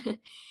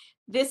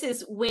 this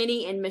is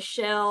Winnie and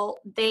Michelle.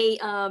 They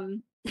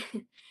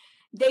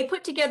they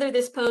put together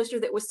this poster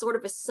that was sort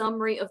of a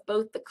summary of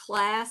both the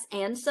class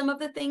and some of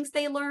the things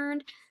they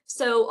learned.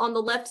 So on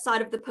the left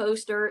side of the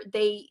poster,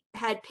 they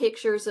had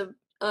pictures of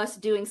us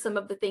doing some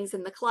of the things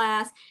in the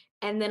class.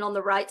 And then on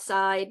the right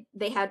side,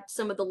 they had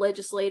some of the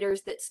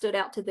legislators that stood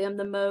out to them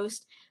the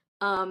most.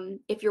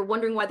 If you're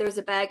wondering why there's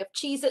a bag of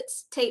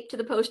Cheez-Its taped to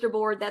the poster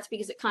board, that's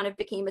because it kind of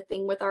became a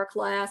thing with our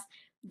class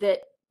that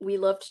we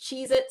loved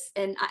Cheez-Its.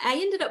 And I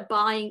ended up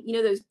buying, you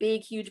know, those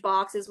big, huge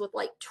boxes with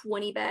like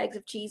 20 bags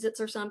of Cheez-Its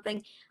or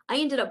something. I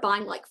ended up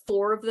buying like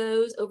 4 of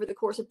those over the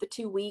course of the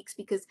 2 weeks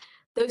because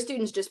those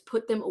students just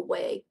put them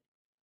away.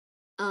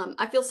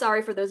 I feel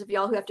sorry for those of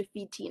y'all who have to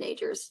feed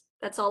teenagers.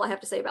 That's all I have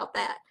to say about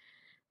that.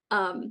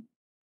 Um,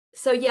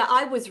 so yeah,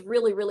 I was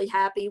really, really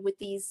happy with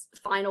these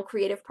final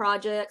creative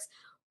projects.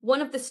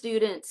 One of the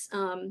students,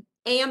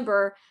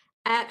 Amber,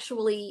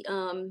 actually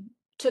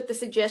took the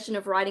suggestion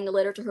of writing a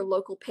letter to her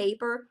local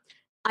paper.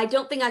 I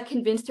don't think I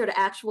convinced her to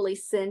actually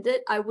send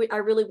it. I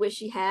really wish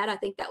she had. I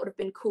think that would have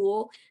been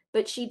cool,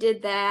 but she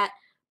did that.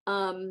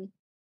 One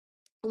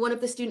of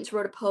the students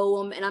wrote a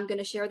poem, and I'm going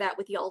to share that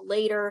with y'all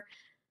later.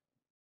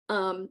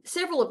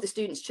 Several of the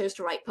students chose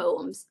to write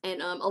poems,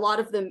 and a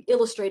lot of them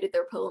illustrated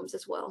their poems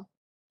as well.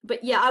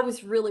 But yeah, I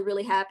was really,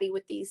 really happy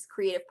with these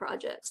creative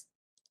projects.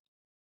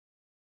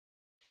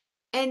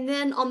 And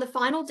then on the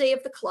final day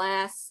of the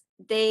class,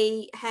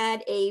 they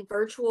had a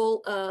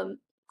virtual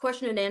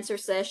question and answer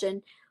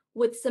session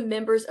with some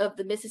members of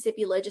the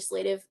Mississippi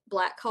Legislative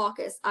Black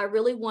Caucus. I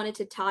really wanted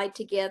to tie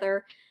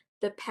together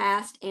the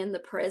past and the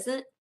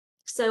present.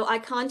 So I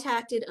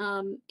contacted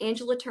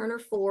Angela Turner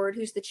Ford,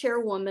 who's the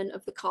chairwoman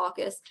of the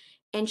caucus,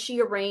 and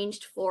she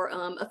arranged for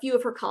a few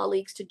of her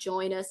colleagues to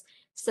join us.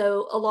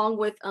 So along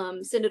with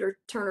Senator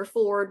Turner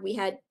Ford, we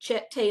had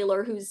Chet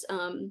Taylor, who's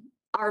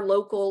our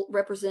local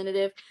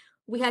representative.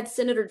 We had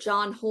Senator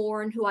John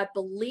Horn, who I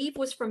believe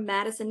was from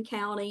Madison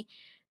County.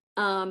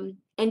 And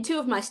 2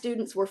 of my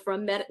students were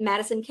from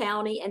Madison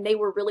County, and they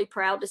were really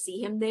proud to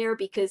see him there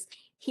because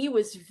he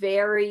was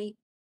very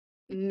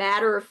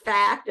matter of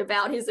fact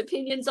about his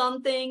opinions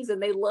on things,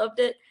 and they loved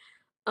it.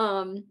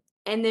 And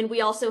then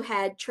we also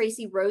had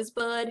Tracy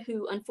Rosebud,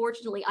 who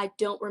unfortunately I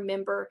don't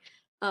remember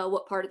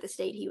what part of the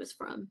state he was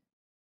from,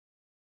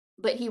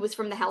 but he was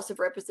from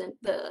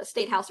the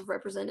State House of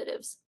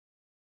Representatives.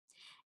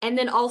 And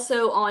then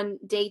also on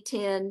day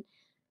 10,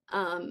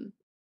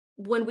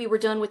 when we were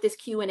done with this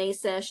Q&A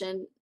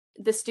session,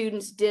 the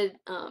students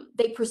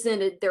they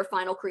presented their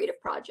final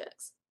creative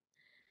projects.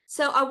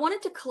 So I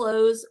wanted to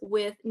close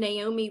with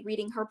Naomi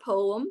reading her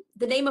poem.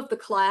 The name of the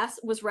class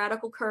was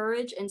Radical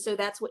Courage, and so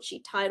that's what she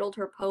titled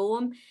her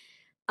poem.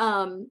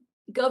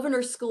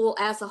 Governor's School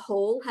as a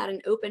whole had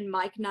an open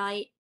mic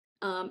night,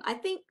 I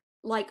think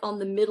like on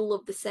the middle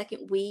of the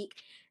second week,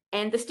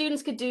 and the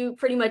students could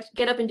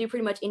get up and do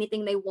pretty much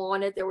anything they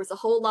wanted. There was a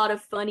whole lot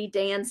of funny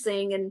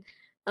dancing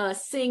and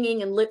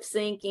singing and lip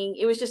syncing.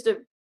 It was just a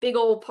big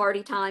old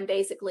party time,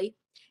 basically.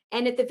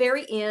 And at the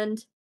very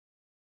end,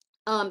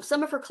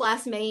 some of her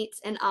classmates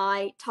and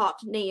I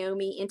talked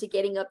Naomi into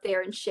getting up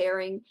there and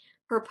sharing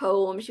her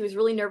poem. She was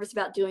really nervous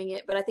about doing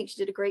it, but I think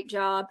she did a great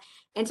job.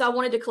 And so I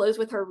wanted to close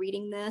with her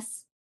reading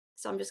this.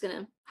 So I'm just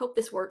gonna hope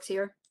this works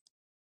here.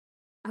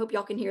 I hope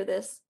y'all can hear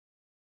this.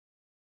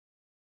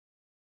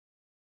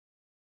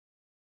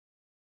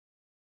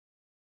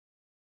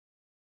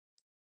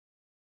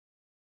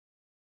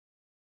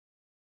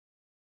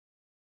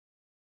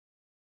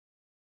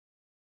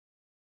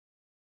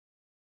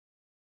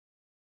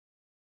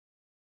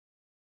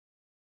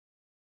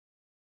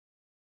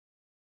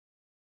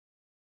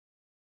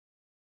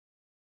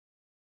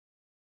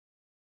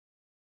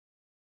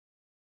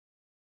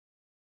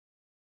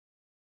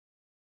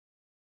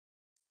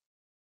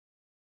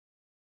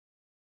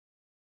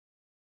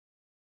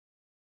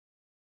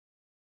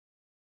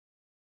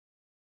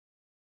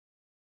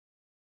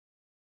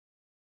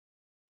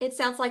 It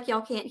sounds like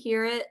y'all can't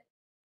hear it.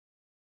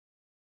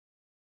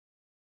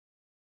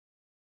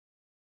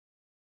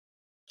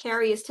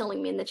 Carrie is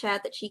telling me in the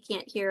chat that she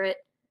can't hear it.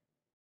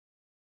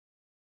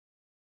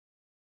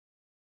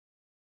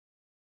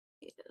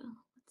 Yeah,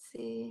 let's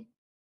see.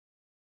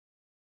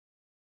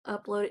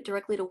 Upload it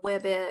directly to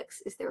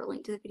WebEx. Is there a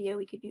link to the video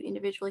we could view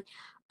individually?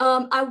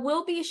 I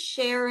will be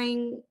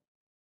sharing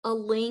a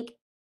link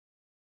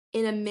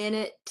in a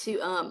minute to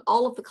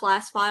all of the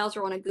class files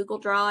are on a Google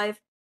Drive.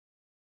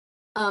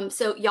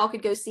 So y'all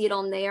could go see it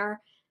on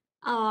there.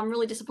 I'm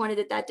really disappointed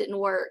that that didn't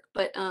work,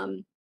 but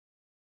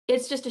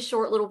it's just a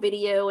short little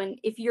video, and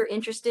if you're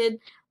interested,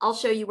 I'll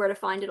show you where to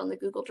find it on the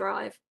Google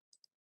Drive.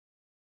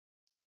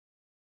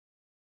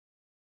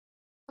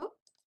 Oh.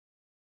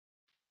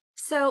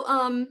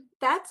 So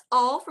that's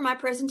all for my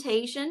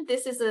presentation.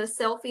 This is a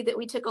selfie that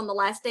we took on the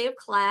last day of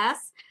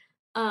class,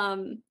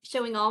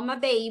 showing all my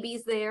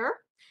babies there.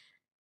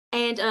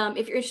 And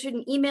if you're interested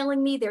in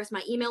emailing me, there's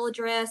my email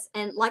address.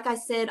 And like I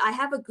said, I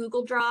have a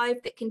Google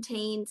Drive that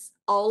contains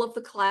all of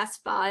the class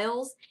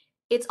files.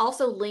 It's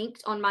also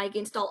linked on my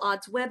Against All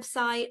Odds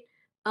website,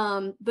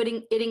 but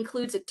it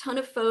includes a ton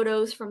of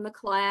photos from the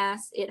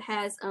class. It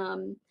has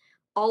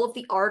all of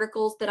the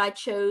articles that I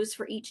chose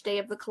for each day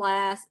of the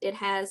class. It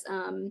has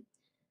some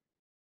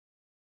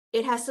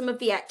of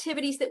the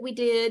activities that we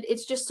did.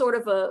 It's just sort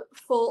of a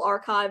full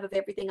archive of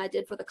everything I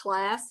did for the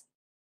class.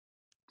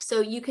 So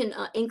you can,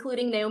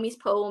 including Naomi's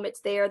poem,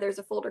 it's there. There's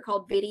a folder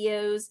called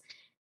videos,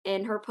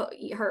 and her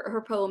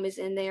poem is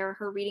in there,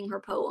 her reading her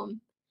poem.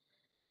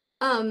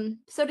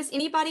 So does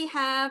anybody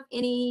have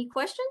any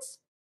questions?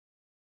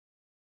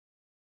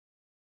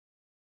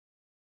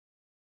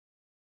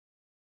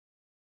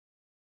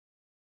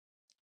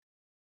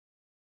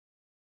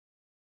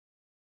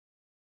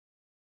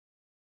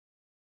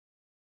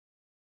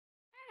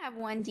 I have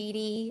one, Dee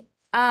Dee.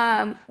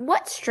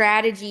 What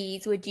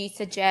strategies would you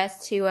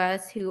suggest to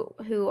us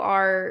who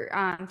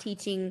are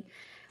teaching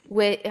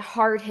with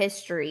hard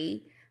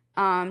history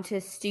to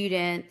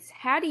students?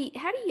 How do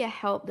you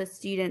help the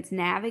students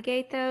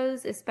navigate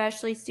those,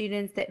 especially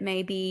students that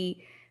may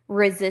be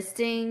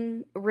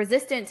resistant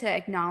to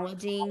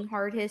acknowledging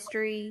hard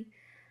history?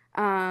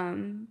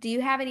 Do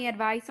you have any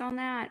advice on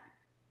that?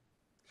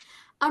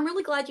 I'm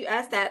really glad you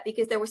asked that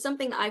because there was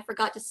something that I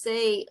forgot to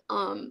say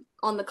on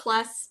the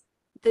class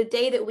the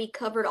day that we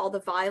covered all the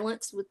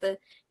violence with the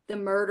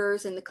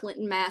murders and the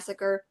Clinton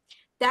massacre.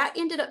 That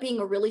ended up being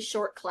a really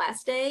short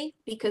class day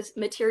because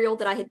material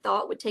that I had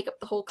thought would take up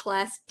the whole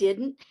class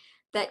didn't.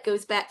 That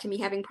goes back to me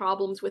having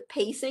problems with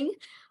pacing.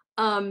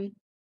 Um,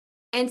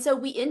 and so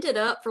we ended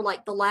up for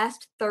like the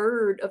last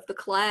third of the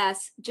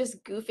class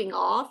just goofing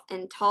off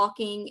and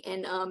talking,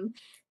 and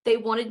they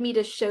wanted me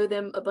to show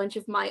them a bunch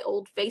of my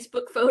old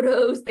Facebook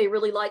photos. They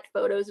really liked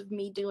photos of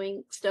me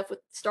doing stuff with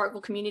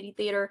Starkville Community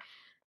Theater.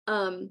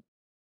 Um,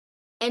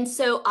 and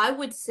so I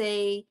would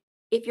say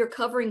if you're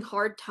covering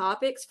hard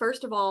topics,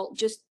 first of all,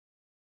 just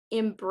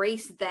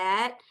embrace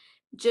that.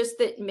 Just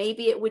that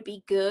maybe it would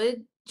be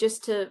good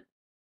just to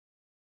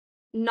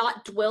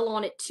not dwell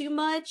on it too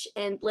much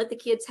and let the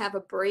kids have a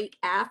break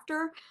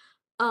after.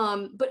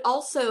 But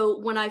also,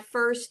 when I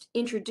first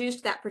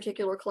introduced that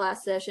particular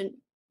class session,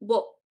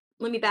 well,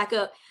 let me back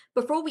up.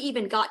 Before we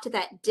even got to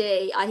that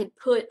day, I had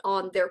put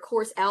on their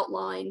course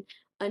outline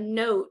a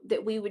note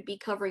that we would be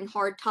covering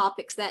hard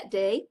topics that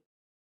day.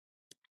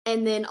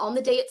 And then on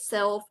the day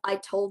itself, I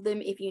told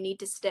them if you need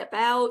to step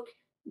out,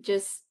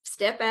 just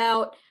step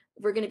out.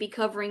 We're going to be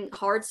covering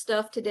hard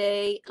stuff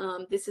today.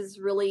 This is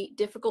really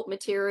difficult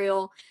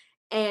material.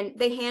 And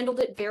they handled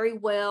it very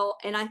well.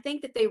 And I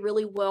think that they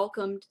really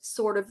welcomed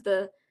sort of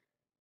the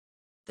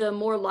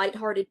more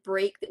lighthearted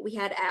break that we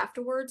had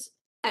afterwards.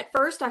 At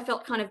first, I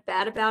felt kind of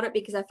bad about it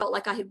because I felt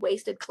like I had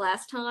wasted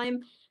class time.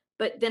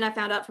 But then I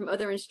found out from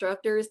other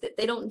instructors that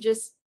they don't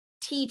just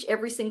teach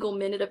every single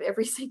minute of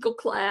every single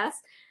class.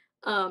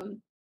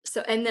 Um,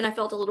 and then I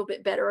felt a little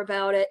bit better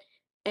about it.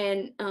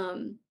 And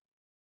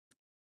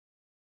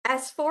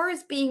as far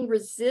as being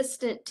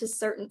resistant to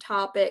certain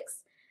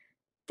topics,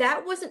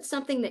 that wasn't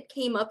something that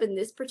came up in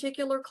this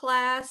particular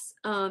class.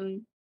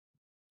 Some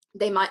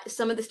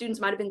of the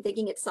students might have been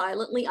thinking it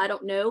silently, I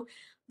don't know,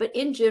 but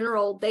in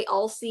general they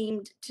all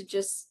seemed to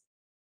just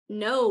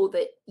know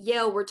that,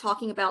 yeah, we're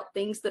talking about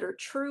things that are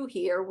true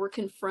here. We're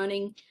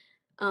confronting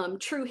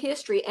true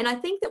history. And I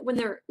think that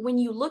when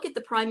you look at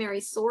the primary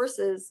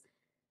sources,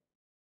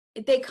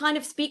 they kind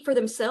of speak for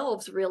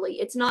themselves, really.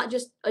 It's not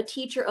just a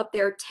teacher up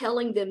there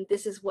telling them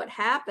this is what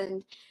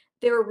happened.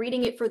 They're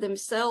reading it for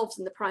themselves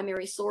in the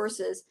primary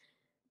sources.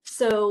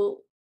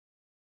 So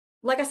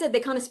like I said, they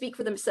kind of speak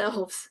for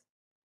themselves.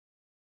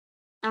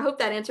 I hope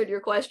that answered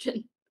your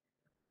question.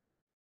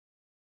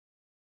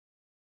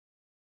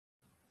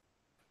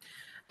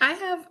 I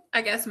have,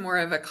 I guess, more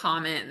of a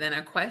comment than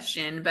a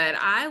question, but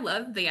I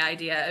love the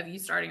idea of you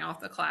starting off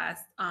the class,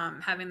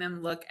 having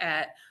them look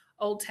at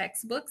old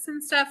textbooks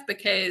and stuff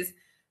because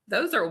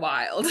those are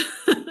wild.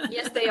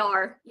 Yes, they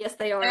are. Yes,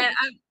 they And are.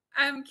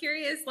 I'm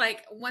curious,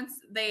 like, once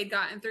they had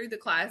gotten through the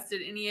class,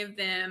 did any of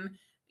them,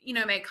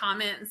 make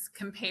comments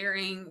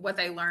comparing what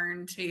they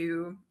learned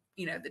to,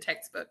 the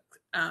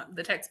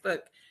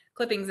textbook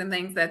clippings and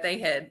things that they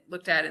had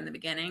looked at in the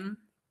beginning?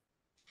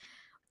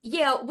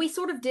 Yeah, we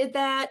sort of did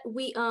that.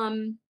 We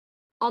on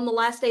the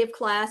last day of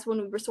class when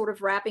we were sort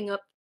of wrapping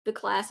up the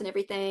class and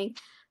everything,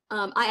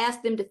 I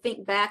asked them to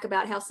think back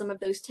about how some of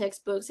those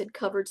textbooks had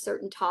covered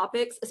certain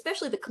topics,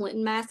 especially the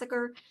Clinton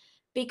massacre,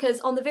 because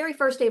on the very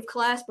first day of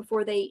class,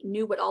 before they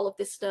knew what all of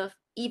this stuff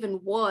even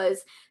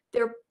was,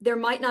 there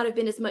might not have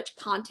been as much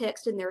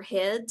context in their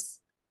heads,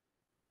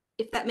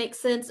 if that makes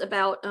sense,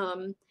 about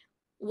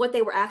what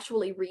they were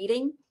actually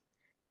reading.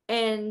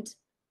 And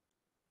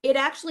it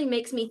actually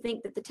makes me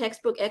think that the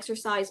textbook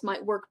exercise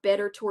might work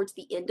better towards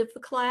the end of the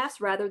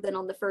class rather than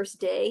on the first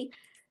day.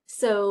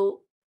 So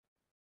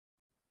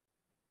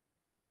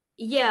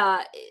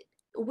yeah,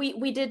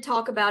 we did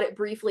talk about it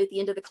briefly at the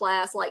end of the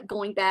class, like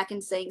going back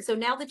and saying, so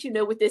now that you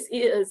know what this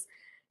is,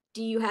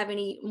 do you have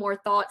any more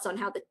thoughts on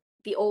how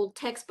the old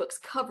textbooks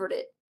covered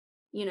it?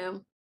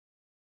 You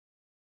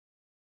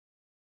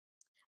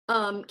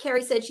know,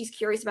 Carrie said she's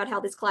curious about how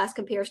this class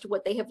compares to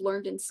what they have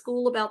learned in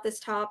school about this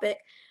topic.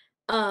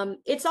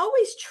 It's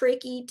always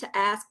tricky to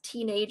ask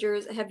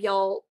teenagers, have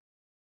y'all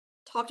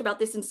talked about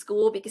this in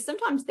school, because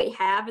sometimes they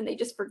have and they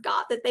just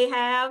forgot that they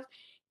have,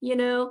 you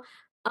know.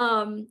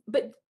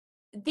 But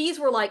these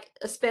were like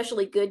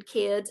especially good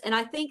kids, and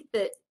I think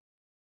that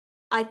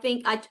I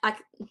think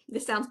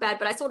this sounds bad,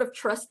 but I sort of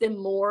trust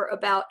them more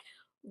about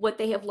what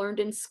they have learned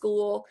in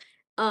school.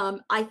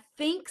 I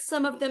think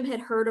some of them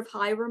had heard of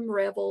Hiram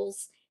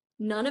Revels.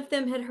 None of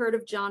them had heard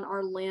of John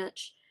R.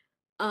 Lynch.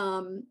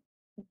 Um,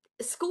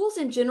 Schools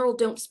in general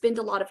don't spend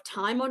a lot of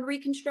time on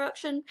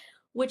Reconstruction,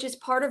 which is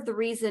part of the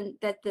reason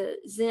that the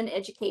Zen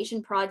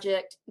Education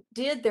Project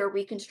did their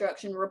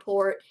Reconstruction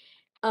report.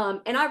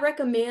 And I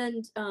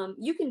recommend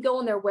you can go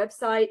on their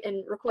website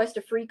and request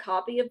a free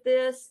copy of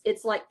this.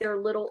 It's like their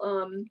little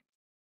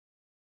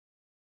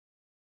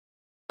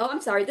oh,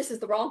 I'm sorry, this is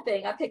the wrong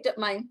thing. I picked up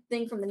my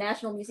thing from the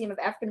National Museum of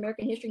African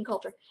American History and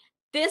Culture.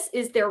 This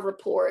is their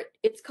report.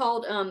 It's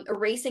called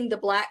Erasing the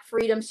Black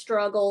Freedom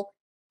Struggle,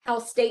 How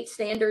State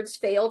Standards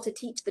Fail to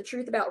Teach the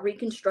Truth About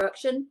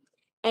Reconstruction.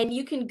 And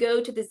you can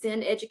go to the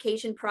Zen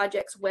Education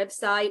Project's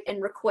website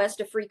and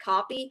request a free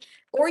copy,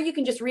 or you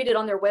can just read it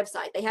on their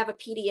website. They have a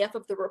PDF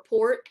of the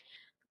report.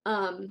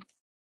 But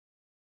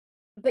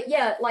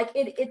yeah, like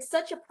it's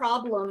such a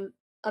problem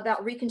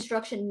about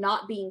Reconstruction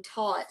not being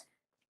taught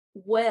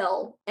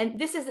well, and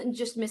this isn't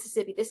just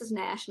Mississippi, this is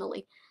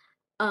nationally,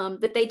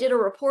 that they did a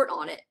report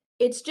on it.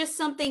 It's just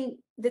something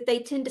that they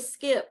tend to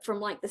skip from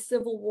like the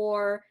Civil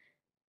War,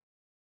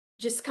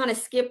 just kind of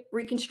skip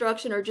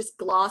Reconstruction or just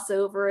gloss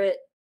over it.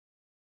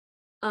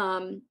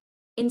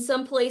 In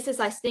some places,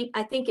 I think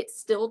it's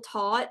still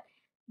taught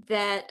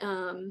that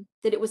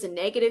that it was a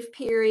negative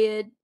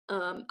period.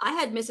 I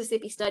had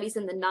Mississippi Studies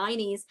in the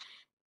 90s,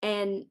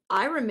 and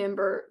I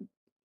remember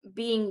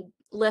being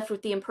left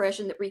with the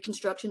impression that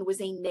Reconstruction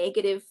was a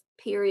negative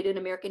period in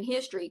American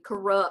history,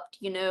 corrupt,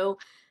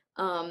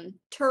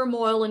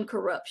 turmoil and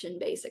corruption,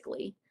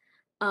 basically,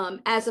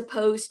 as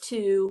opposed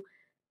to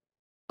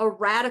a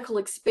radical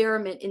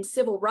experiment in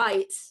civil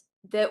rights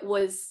that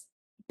was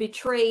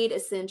betrayed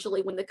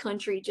essentially when the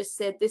country just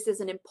said this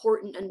isn't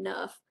important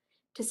enough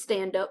to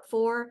stand up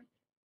for,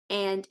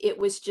 and it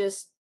was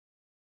just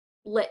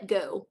let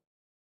go.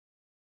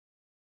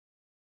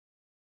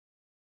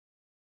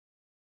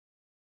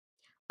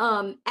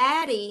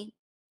 Addie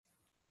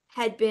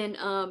had been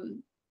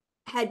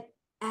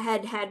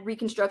had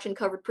Reconstruction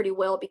covered pretty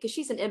well because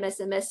she's an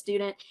MSMS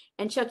student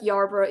and Chuck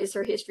Yarborough is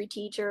her history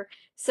teacher.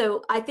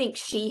 So I think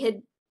she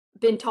had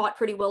been taught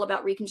pretty well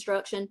about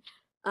Reconstruction.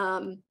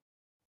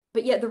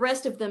 But yeah, the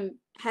rest of them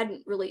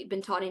hadn't really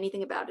been taught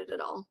anything about it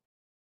at all.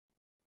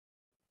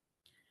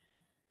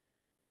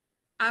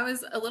 I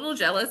was a little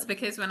jealous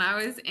because when I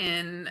was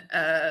in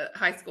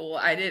high school,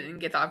 I didn't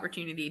get the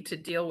opportunity to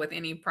deal with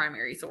any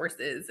primary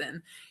sources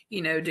and,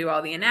 do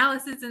all the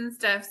analysis and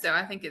stuff. So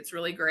I think it's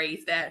really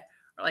great that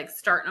we're like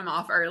starting them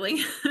off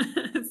early,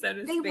 so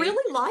to They speak.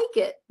 really like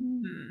it.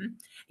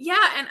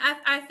 Yeah. And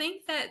I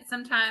think that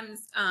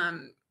sometimes,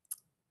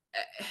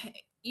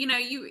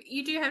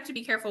 you do have to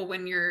be careful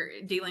when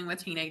you're dealing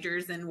with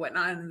teenagers and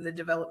whatnot and the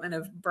development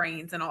of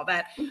brains and all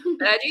that.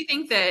 But I do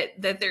think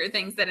that there are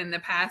things that in the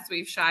past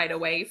we've shied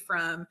away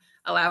from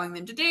allowing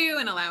them to do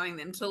and allowing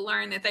them to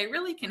learn that they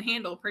really can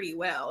handle pretty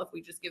well if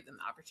we just give them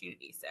the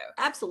opportunity. So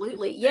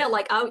absolutely. Yeah,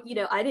 like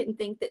I didn't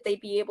think that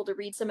they'd be able to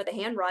read some of the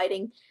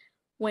handwriting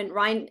when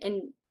Ryan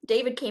and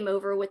David came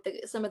over with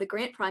some of the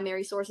grant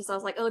primary sources. I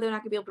was like, oh, they're not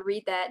gonna be able to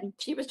read that. And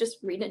she was just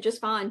reading it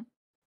just fine.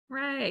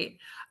 Right.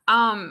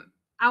 I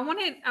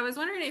was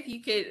wondering if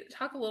you could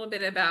talk a little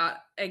bit about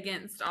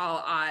Against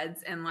All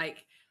Odds and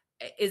like,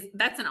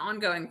 that's an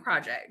ongoing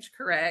project,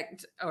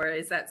 correct? Or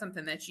is that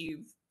something that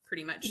you've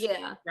pretty much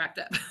wrapped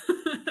up?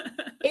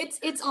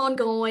 It's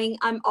ongoing.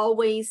 I'm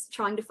always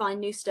trying to find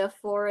new stuff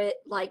for it.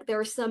 Like there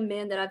are some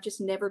men that I've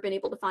just never been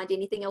able to find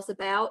anything else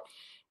about.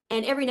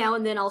 And every now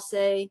and then I'll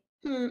say,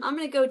 I'm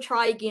gonna go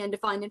try again to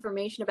find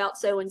information about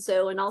so and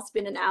so, and I'll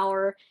spend an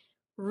hour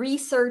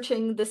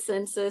researching the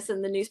census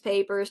and the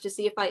newspapers to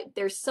see if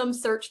there's some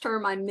search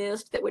term I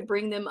missed that would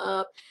bring them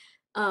up.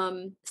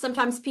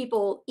 Sometimes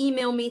people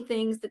email me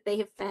things that they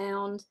have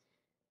found.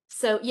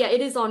 So yeah,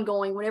 it is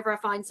ongoing. Whenever I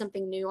find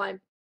something new, I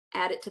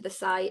add it to the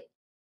site.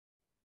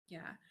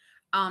 Yeah.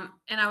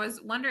 And I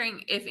was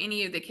wondering if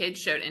any of the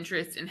kids showed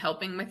interest in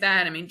helping with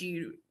that. I mean, do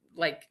you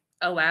like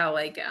allow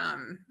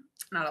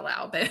not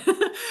allow, but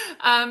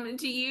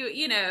do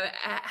you,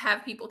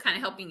 have people kind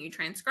of helping you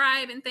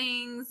transcribe and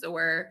things,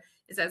 or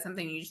is that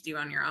something you just do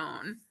on your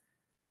own?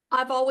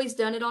 I've always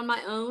done it on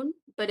my own,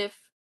 but if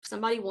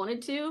somebody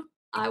wanted to,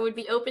 I would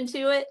be open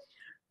to it.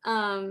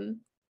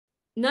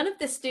 None of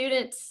the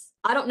students,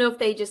 I don't know if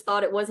they just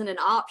thought it wasn't an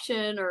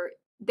option, or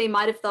they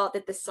might have thought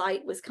that the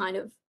site was kind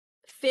of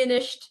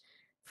finished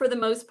for the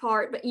most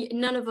part, but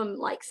none of them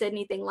like said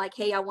anything like,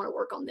 hey, I want to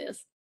work on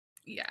this.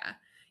 Yeah.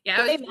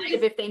 But they might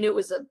have if they knew it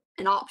was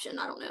an option.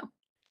 I don't know.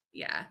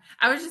 Yeah.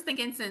 I was just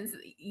thinking, since,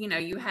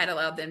 you had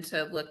allowed them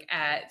to look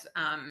at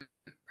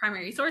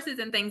primary sources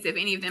and things, if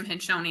any of them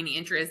had shown any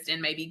interest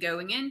in maybe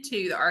going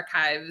into the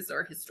archives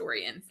or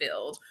historian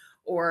field,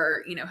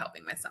 or,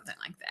 helping with something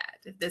like that.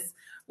 If this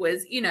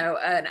was,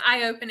 an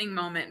eye-opening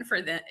moment for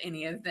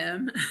any of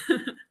them.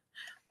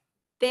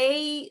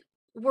 They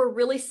were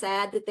really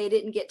sad that they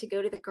didn't get to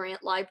go to the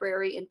grant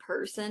library in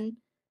person.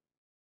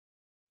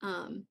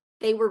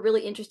 they were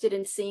really interested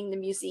in seeing the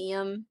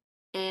museum,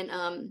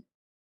 and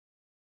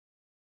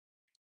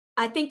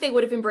I think they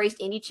would have embraced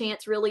any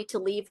chance really to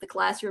leave the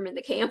classroom and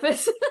the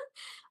campus.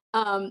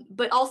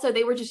 But also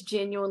they were just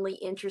genuinely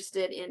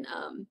interested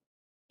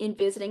in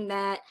visiting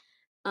that.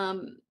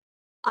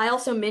 I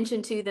also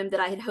mentioned to them that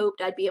I had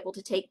hoped I'd be able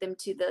to take them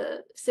to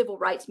the Civil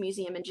Rights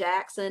Museum in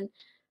Jackson.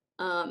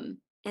 And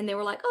they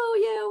were like, "Oh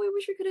yeah, we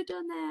wish we could have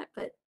done that,"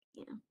 but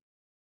you know.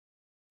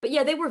 But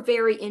yeah, they were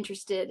very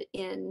interested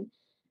in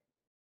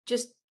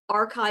just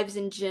archives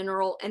in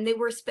general, and they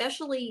were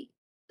especially,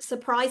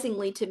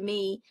 surprisingly to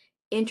me,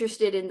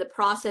 interested in the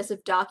process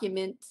of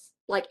documents,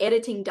 like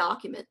editing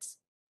documents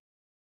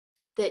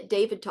that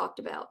David talked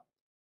about.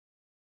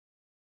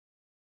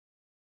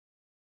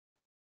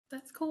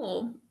 That's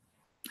cool.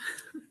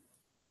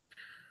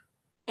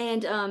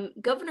 And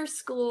Governor's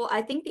School,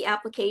 I think the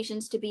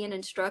applications to be an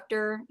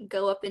instructor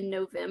go up in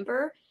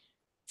November.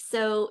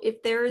 So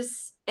if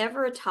there's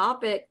ever a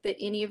topic that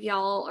any of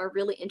y'all are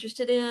really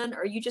interested in,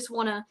 or you just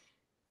want to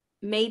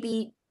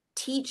maybe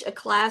teach a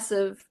class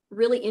of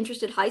really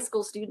interested high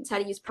school students how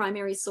to use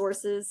primary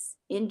sources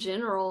in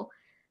general,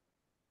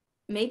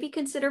 maybe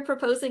consider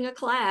proposing a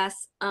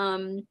class.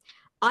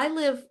 I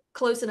live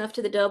close enough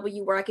to the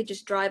W where I could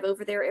just drive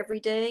over there every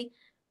day.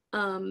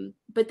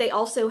 But they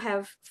also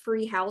have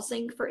free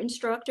housing for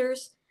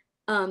instructors.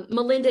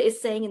 Melinda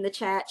is saying in the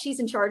chat, she's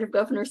in charge of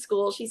Governor's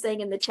School. She's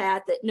saying in the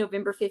chat that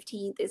November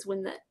 15th is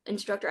when the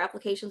instructor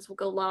applications will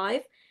go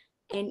live.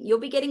 And you'll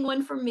be getting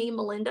one from me,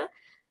 Melinda.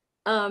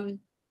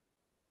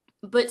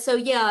 But so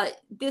yeah,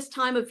 this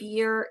time of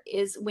year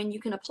is when you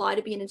can apply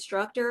to be an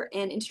instructor,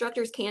 and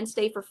instructors can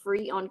stay for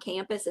free on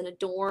campus in a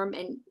dorm,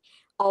 and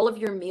all of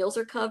your meals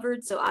are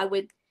covered. So I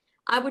would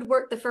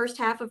work the first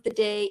half of the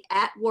day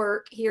at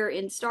work here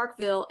in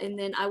Starkville, and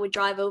then I would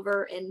drive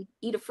over and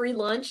eat a free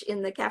lunch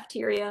in the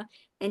cafeteria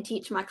and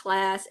teach my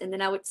class, and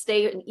then I would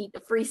stay and eat a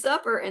free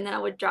supper, and then I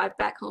would drive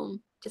back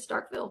home to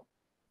Starkville.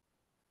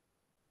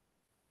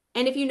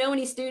 And if you know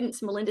any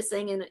students, Melinda's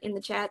saying in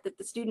the chat that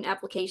the student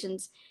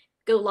applications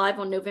go live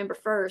on November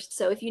 1st.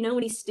 So if you know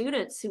any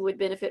students who would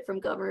benefit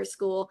from Governor's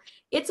School,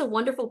 it's a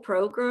wonderful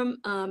program.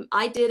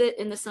 I did it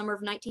in the summer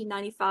of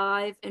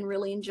 1995 and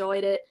really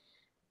enjoyed it.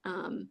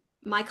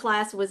 My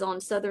class was on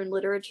Southern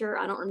literature.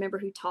 I don't remember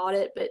who taught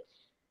it, but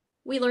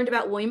we learned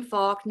about William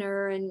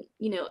Faulkner and,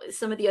 you know,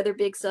 some of the other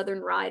big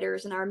Southern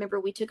writers. And I remember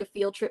we took a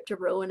field trip to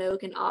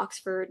Roanoke and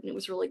Oxford, and it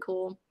was really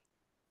cool.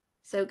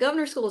 So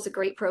Governor's School is a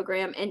great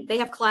program, and they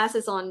have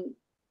classes on,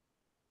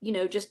 you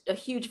know, just a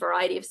huge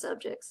variety of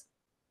subjects.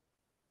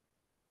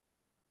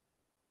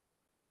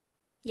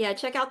 Yeah,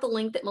 check out the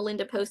link that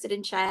Melinda posted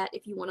in chat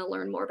if you want to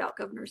learn more about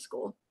Governor's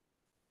School.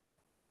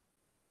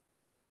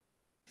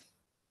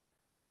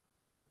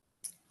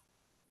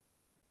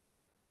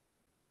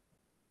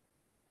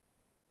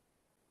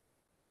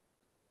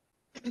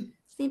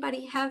 Does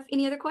anybody have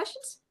any other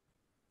questions?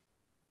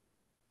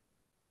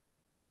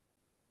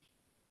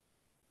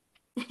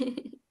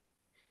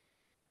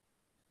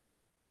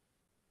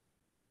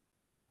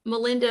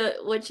 Melinda,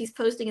 what she's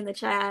posting in the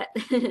chat,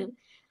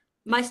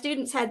 my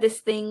students had this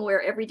thing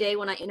where every day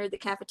when I entered the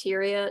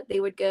cafeteria, they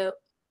would go,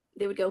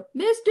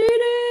 "Miss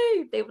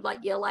DeeDee!" They would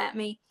like yell at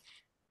me.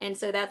 And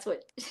so that's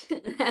what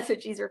that's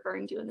what she's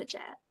referring to in the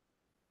chat.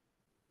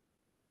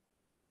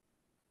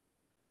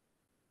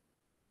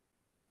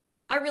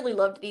 I really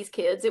loved these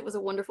kids. It was a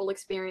wonderful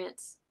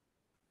experience.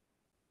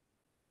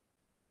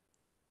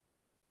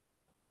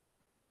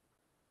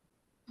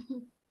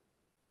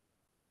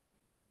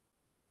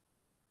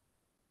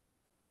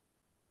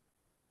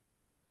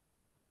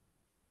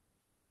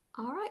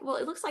 All right. Well,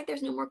 it looks like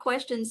there's no more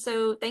questions.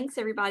 So thanks,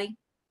 everybody.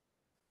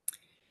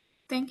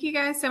 Thank you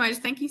guys so much.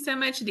 Thank you so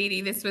much,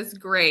 DeeDee. This was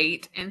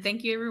great. And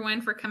thank you everyone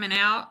for coming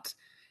out.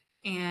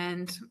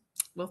 And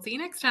we'll see you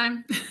next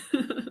time.